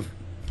 we have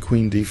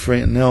queen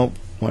d3, and now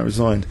white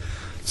resigned.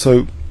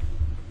 So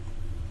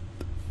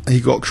he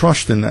got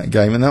crushed in that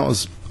game, and that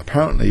was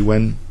apparently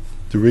when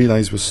the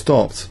relays were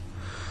stopped.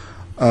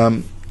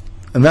 And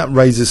that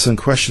raises some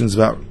questions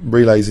about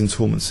relays in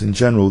tournaments in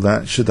general,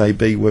 that should they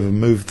be with a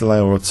move delay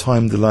or a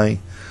time delay.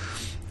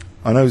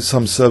 I know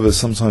some servers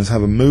sometimes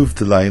have a move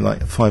delay,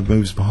 like 5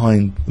 moves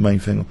behind the main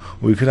thing,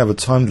 or you could have a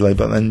time delay,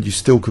 but then you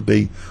still could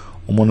be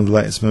on one of the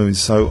latest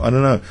moves. So I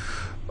don't know.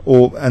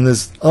 And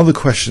there's other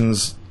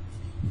questions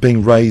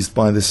being raised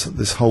by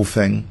this whole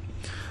thing,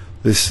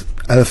 this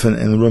elephant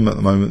in the room at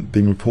the moment,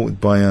 being reported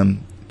by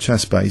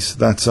ChessBase,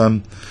 that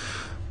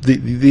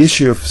the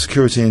issue of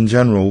security in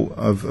general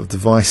of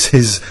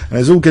devices, and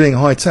it's all getting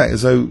high tech,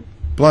 as though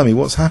blimey,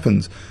 what's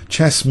happened?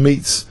 Chess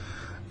meets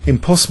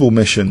impossible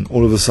mission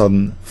all of a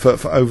sudden for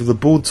over the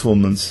board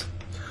tournaments.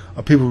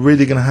 Are people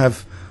really going to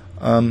have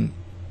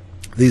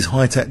these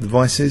high-tech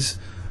devices?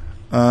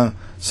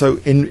 So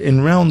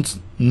in round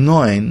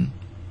 9,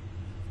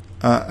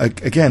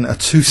 again a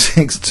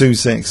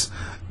 2-6-2-6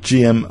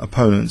 GM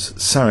opponent,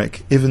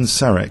 Sarek, Ivan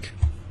Sarek.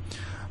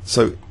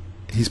 So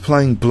he's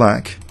playing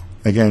black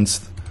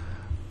against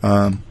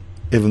Ivan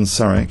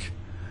Sarek,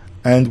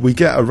 and we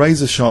get a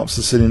razor sharp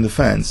Sicilian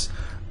defence.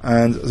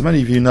 And as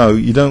many of you know,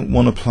 you don't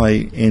want to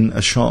play in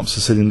a sharp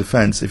Sicilian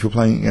defence if you're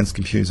playing against a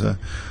computer,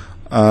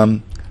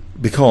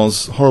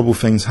 because horrible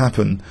things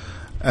happen.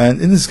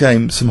 And in this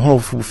game, some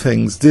horrible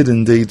things did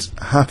indeed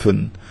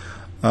happen.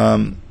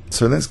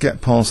 So let's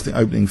get past the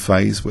opening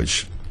phase,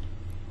 which,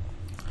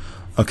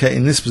 okay,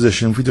 in this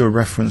position, if we do a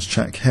reference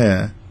check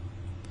here,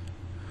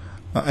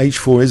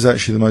 h4 is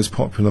actually the most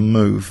popular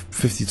move.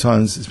 50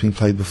 times it's been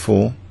played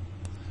before.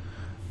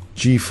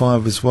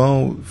 g5 as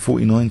well,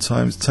 49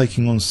 times.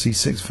 Taking on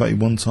c6,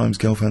 31 times.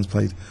 Gelfand's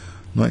played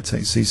knight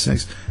takes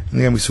c6. And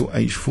again, we saw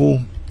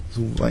h4. It's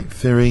all like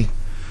theory,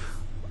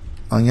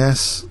 I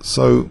guess.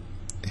 So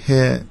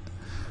here,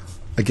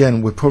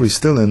 again, we're probably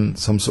still in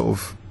some sort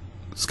of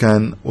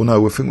scan, or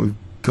no, I think we've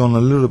gone a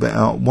little bit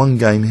out. One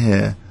game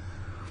here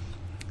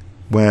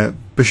where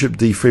bishop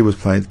d3 was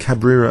played,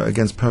 Cabrera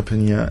against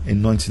Perpignan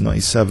in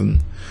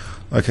 1997.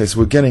 Okay, so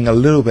we're getting a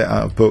little bit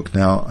out of book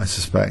now, I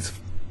suspect,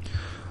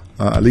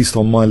 at least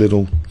on my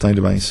little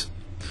database.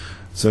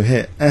 So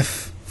here,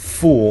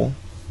 f4,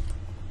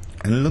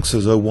 and it looks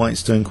as though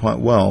white's doing quite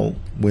well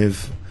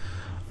with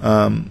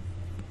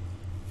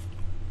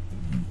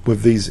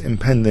these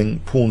impending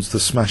pawns to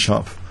smash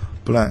up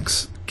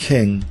black's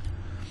king.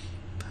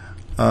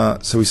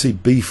 So we see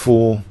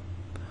b4,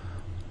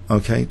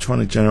 okay, trying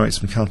to generate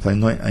some counterplay,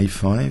 knight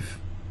a5.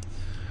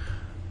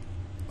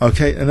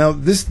 Okay, and now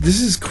this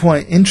is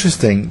quite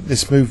interesting,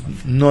 this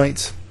move,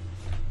 knight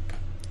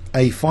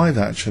a5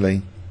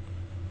 actually.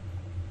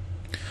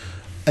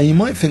 And you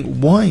might think,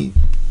 why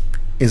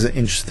is it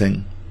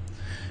interesting?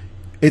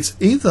 It's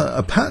either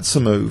a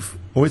Patzer move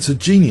or it's a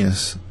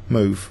genius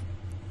move,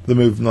 the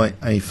move knight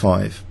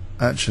a5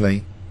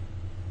 actually.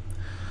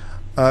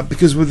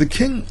 Because with the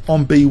king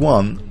on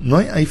b1,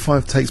 knight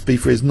a5 takes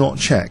b3 is not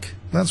check.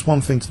 That's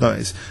one thing to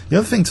notice. The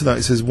other thing to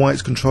notice is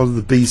white's control of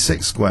the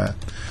b6 square.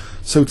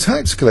 So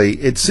tactically,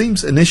 it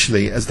seems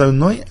initially as though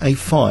knight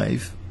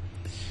a5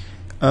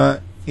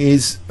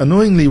 is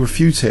annoyingly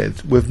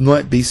refuted with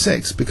knight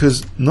b6,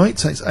 because knight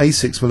takes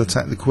a6 will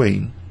attack the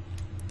queen.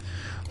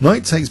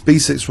 Knight takes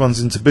b6 runs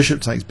into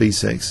bishop takes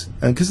b6,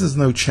 and because there's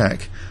no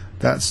check,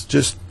 that's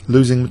just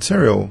losing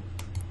material.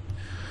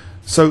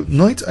 So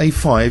knight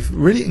a5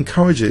 really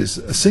encourages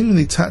a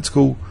seemingly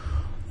tactical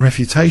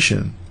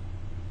refutation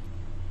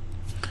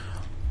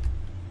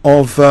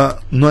of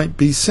knight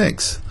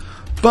b6,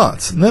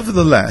 but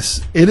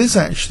nevertheless it is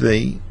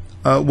actually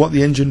what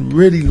the engine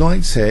really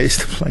likes here is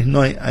to play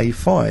knight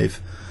a5,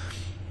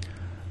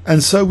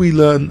 and so we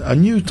learn a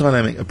new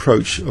dynamic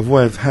approach of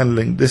way of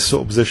handling this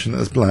sort of position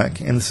as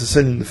black in the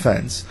Sicilian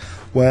defence,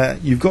 where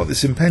you've got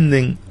this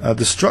impending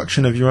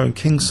destruction of your own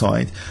king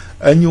side,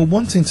 and you're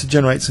wanting to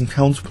generate some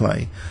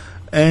counterplay.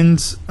 And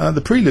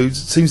the prelude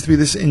seems to be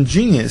this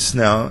ingenious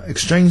now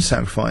exchange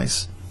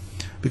sacrifice,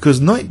 because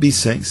knight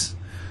b6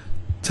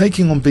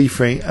 taking on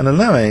b3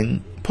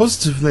 and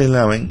positively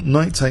allowing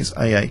knight takes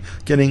a8,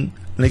 getting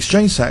an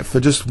exchange sack for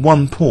just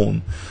one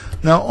pawn.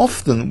 Now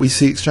often we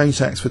see exchange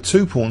sacks for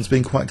 2 pawns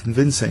being quite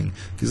convincing,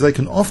 because they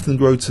can often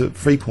grow to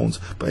 3 pawns,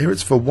 but here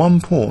it's for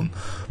 1 pawn.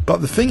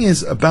 But the thing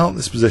is about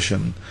this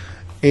position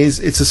is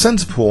it's a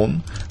centre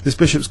pawn. This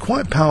bishop's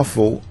quite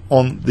powerful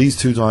on these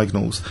 2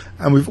 diagonals,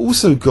 and we've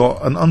also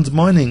got an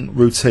undermining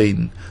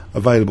routine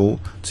available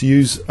to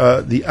use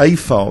the A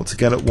file to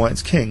get at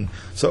white's king.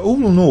 So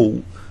all in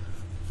all,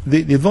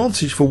 the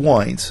advantage for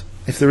white,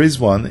 if there is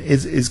one,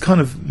 is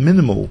kind of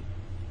minimal.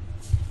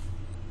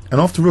 And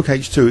after rook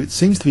h2, it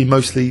seems to be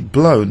mostly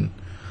blown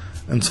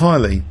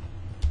entirely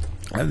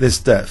at this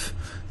depth.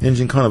 The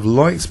engine kind of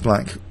likes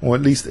black, or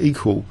at least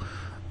equal.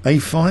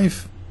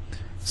 a5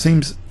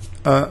 seems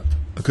a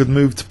good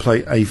move to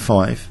play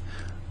a5,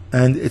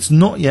 and it's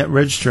not yet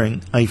registering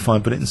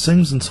a5, but it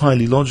seems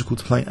entirely logical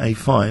to play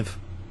a5.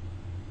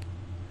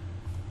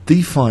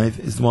 d5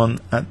 is the one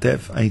at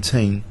depth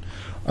 18.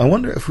 I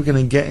wonder if we're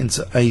going to get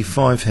into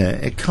a5 here.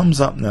 It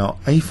comes up now,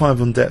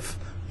 a5 on depth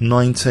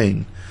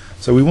 19.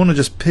 So we want to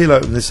just peel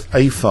open this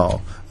a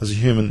file as a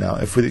human now,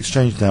 if we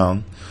exchange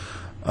down.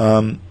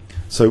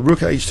 So rook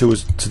h2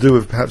 was to do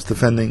with perhaps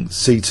defending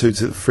c2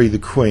 to free the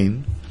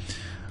queen.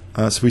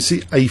 So we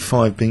see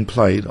a5 being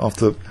played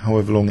after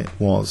however long it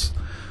was.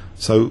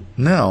 So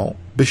now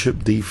bishop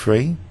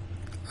d3,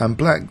 and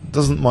black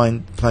doesn't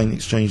mind playing the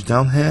exchange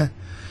down here,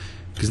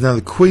 because now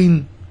the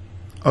queen,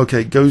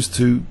 okay, goes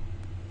to,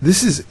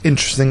 this is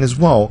interesting as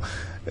well.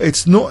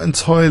 It's not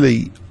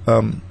entirely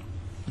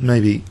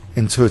maybe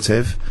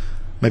intuitive,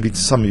 maybe to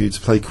some of you, to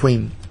play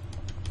queen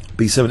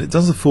b7. It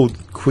does afford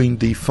queen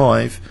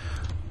d5,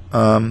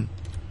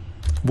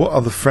 what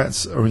other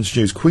threats are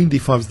introduced? Queen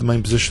d5 is the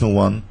main positional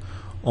one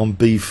on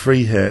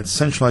b3 here. It's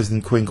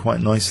centralising the queen quite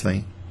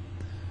nicely.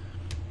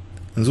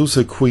 And there's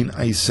also queen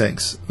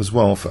a6 as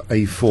well for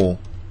a4.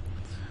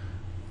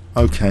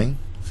 Okay,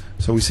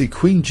 so we see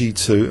queen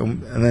g2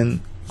 and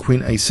then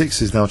queen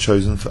a6 is now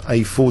chosen for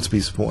a4 to be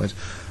supported.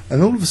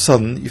 And all of a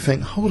sudden you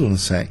think, hold on a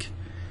sec,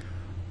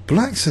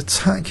 black's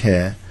attack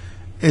here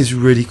is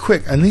really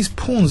quick, and these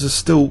pawns are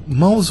still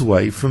miles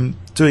away from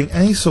doing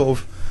any sort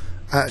of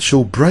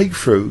actual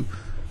breakthrough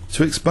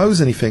to expose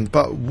anything,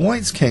 but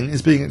white's king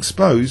is being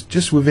exposed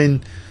just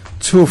within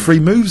 2 or 3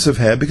 moves of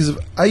here because of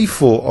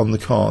a4 on the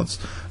cards,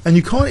 and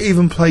you can't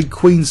even play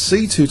queen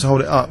c2 to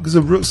hold it up because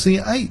of rook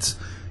c8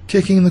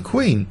 kicking the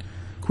queen.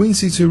 Queen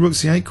c2, rook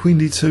c8, queen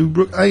d2,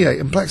 rook a8,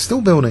 and black's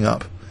still building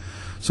up.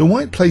 So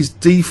white plays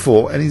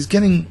d4 and he's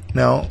getting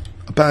now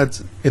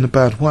in a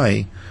bad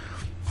way.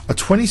 A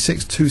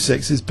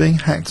 26-2-6 is being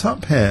hacked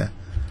up here.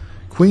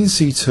 Queen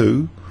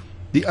c2,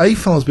 the a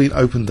file's been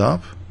opened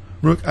up,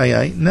 rook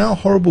a8. Now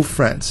horrible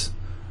threats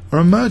are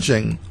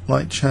emerging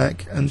like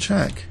check and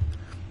check.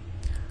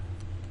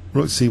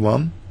 Rook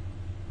c1.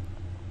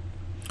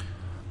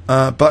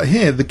 But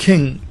here the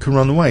king can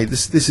run away.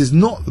 This is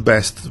not the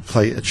best to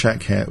play a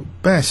check here.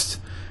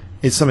 Best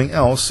is something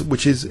else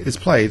which is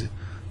played.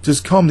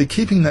 Just calmly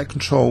keeping that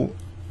control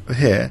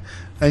here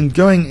and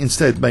going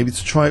instead maybe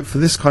to try it for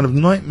this kind of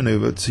knight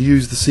maneuver to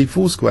use the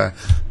c4 square.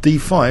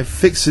 d5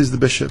 fixes the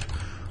bishop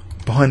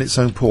behind its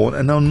own pawn,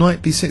 and now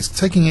knight b6,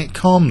 taking it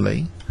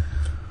calmly.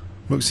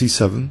 Rook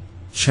c7,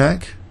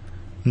 check.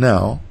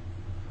 Now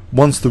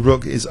once the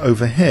rook is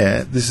over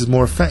here, this is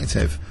more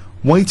effective.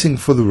 Waiting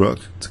for the rook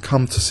to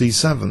come to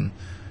c7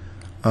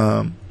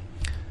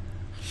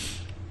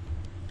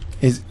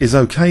 is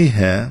okay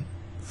here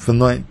for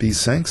knight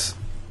b6,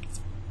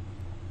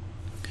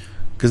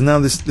 because now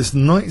this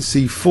knight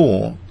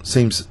c4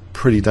 seems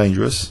pretty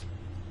dangerous.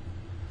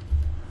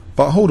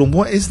 But hold on,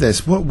 what is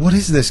this? What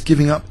is this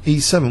giving up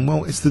e7?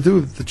 Well, it's to do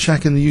with the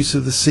check and the use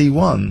of the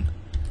c1,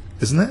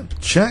 isn't it?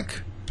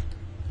 Check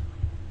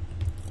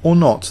or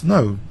not?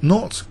 No,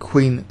 not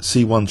queen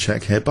c1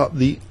 check here, but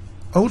the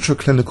ultra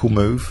clinical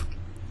move,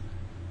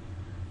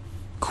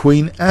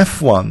 queen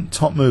f1,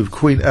 top move,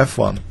 queen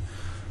f1.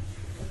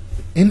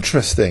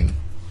 Interesting.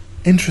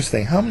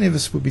 How many of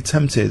us would be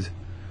tempted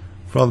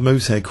for other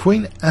moves here?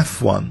 Queen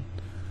f1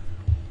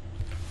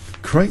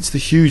 creates the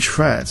huge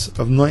threat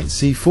of knight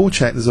c4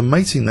 check. There's a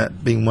mating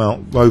net being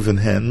woven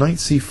here. Knight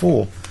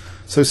c4.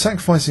 So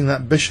sacrificing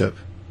that bishop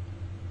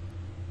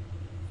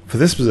for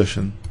this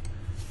position.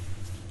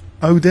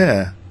 Oh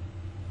dear.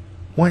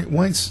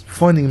 White's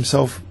finding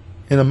himself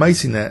in a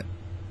mating net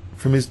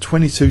from his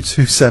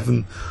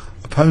 22-7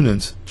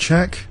 opponent.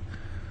 Check.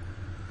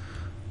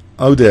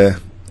 Oh dear.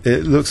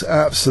 It looks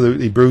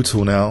absolutely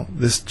brutal now.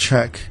 This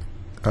check,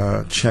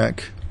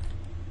 check.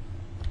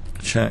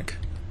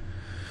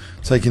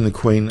 Taking the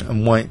queen,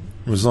 and white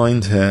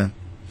resigned here.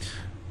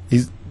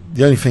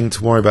 The only thing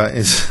to worry about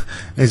is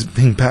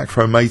being back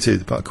row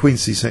mated, but queen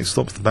c6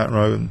 stops the back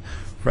row and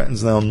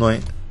threatens now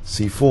knight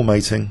c4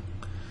 mating.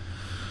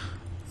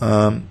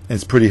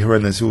 It's pretty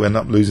horrendous. He'll end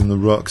up losing the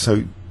rook,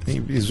 so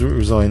he's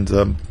resigned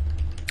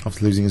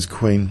after losing his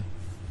queen.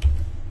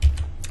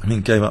 I mean,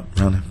 gave up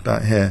around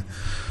about here.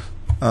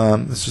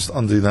 Let's just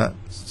undo that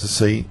to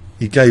see.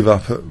 He gave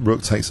up at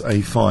rook takes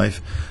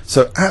a5.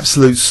 So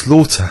absolute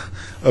slaughter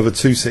of a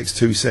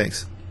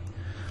 2-6-2-6.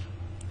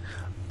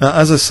 Now,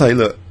 as I say,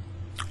 look,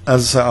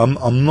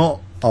 I'm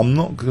not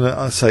going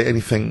to say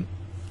anything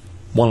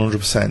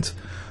 100%.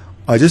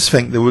 I just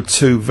think there were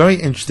 2 very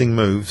interesting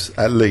moves,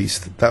 at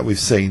least, that we've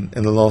seen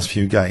in the last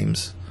few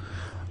games.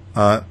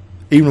 Even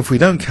if we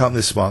don't count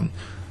this one,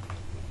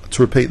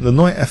 to repeat, the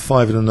knight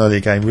f5 in an earlier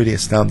game really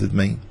astounded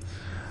me.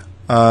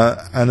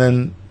 And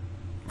then,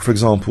 for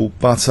example,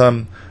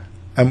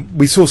 and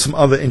we saw some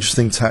other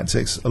interesting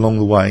tactics along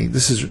the way.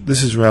 This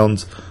is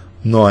round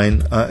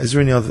 9. Is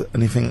there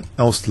anything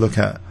else to look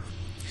at?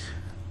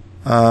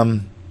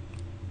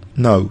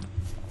 No.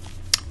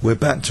 We're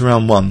back to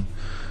round 1.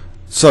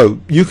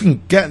 So you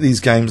can get these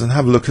games and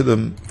have a look at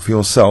them for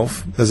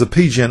yourself. There's a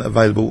PGN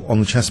available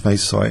on the ChessBase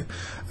site,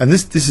 and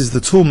this is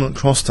the tournament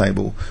cross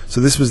table.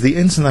 So this was the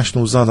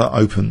International Zadar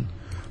Open,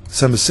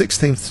 December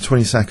 16th to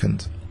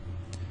 22nd.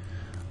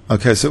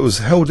 Okay, so it was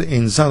held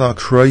in Zadar,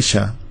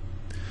 Croatia.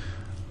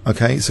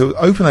 Okay, so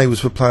Open A was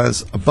for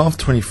players above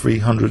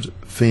 2300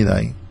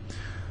 FIDE,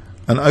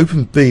 and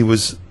Open B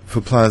was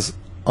for players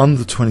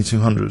under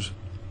 2200.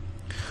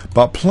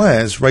 But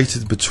players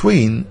rated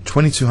between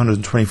 2200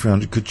 and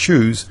 2300 could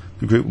choose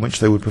the group in which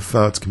they would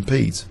prefer to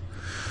compete.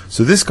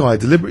 So this guy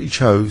deliberately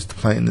chose to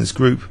play in this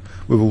group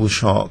with all the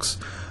sharks,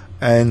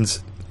 and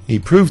he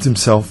proved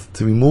himself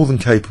to be more than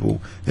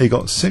capable. He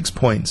got 6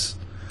 points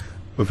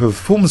with a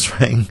performance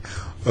rating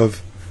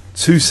of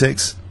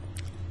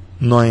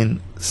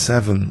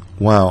 2697.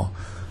 Wow.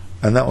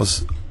 And that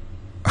was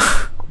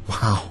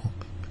wow.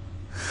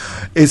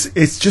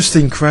 It's just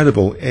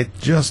incredible. It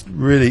just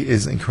really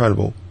is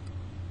incredible.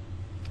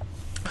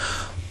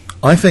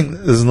 I think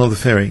there's another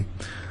theory.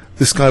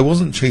 This guy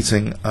wasn't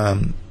cheating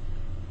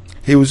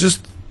He was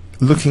just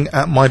looking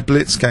at my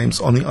Blitz games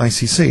on the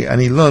ICC,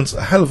 and he learnt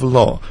a hell of a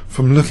lot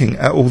from looking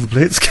at all the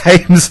Blitz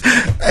games.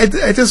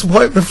 I just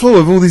wiped the floor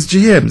with all these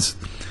GMs.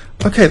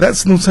 Okay,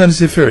 that's an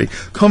alternative theory.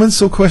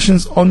 Comments or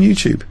questions on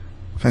YouTube?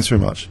 Thanks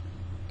very much.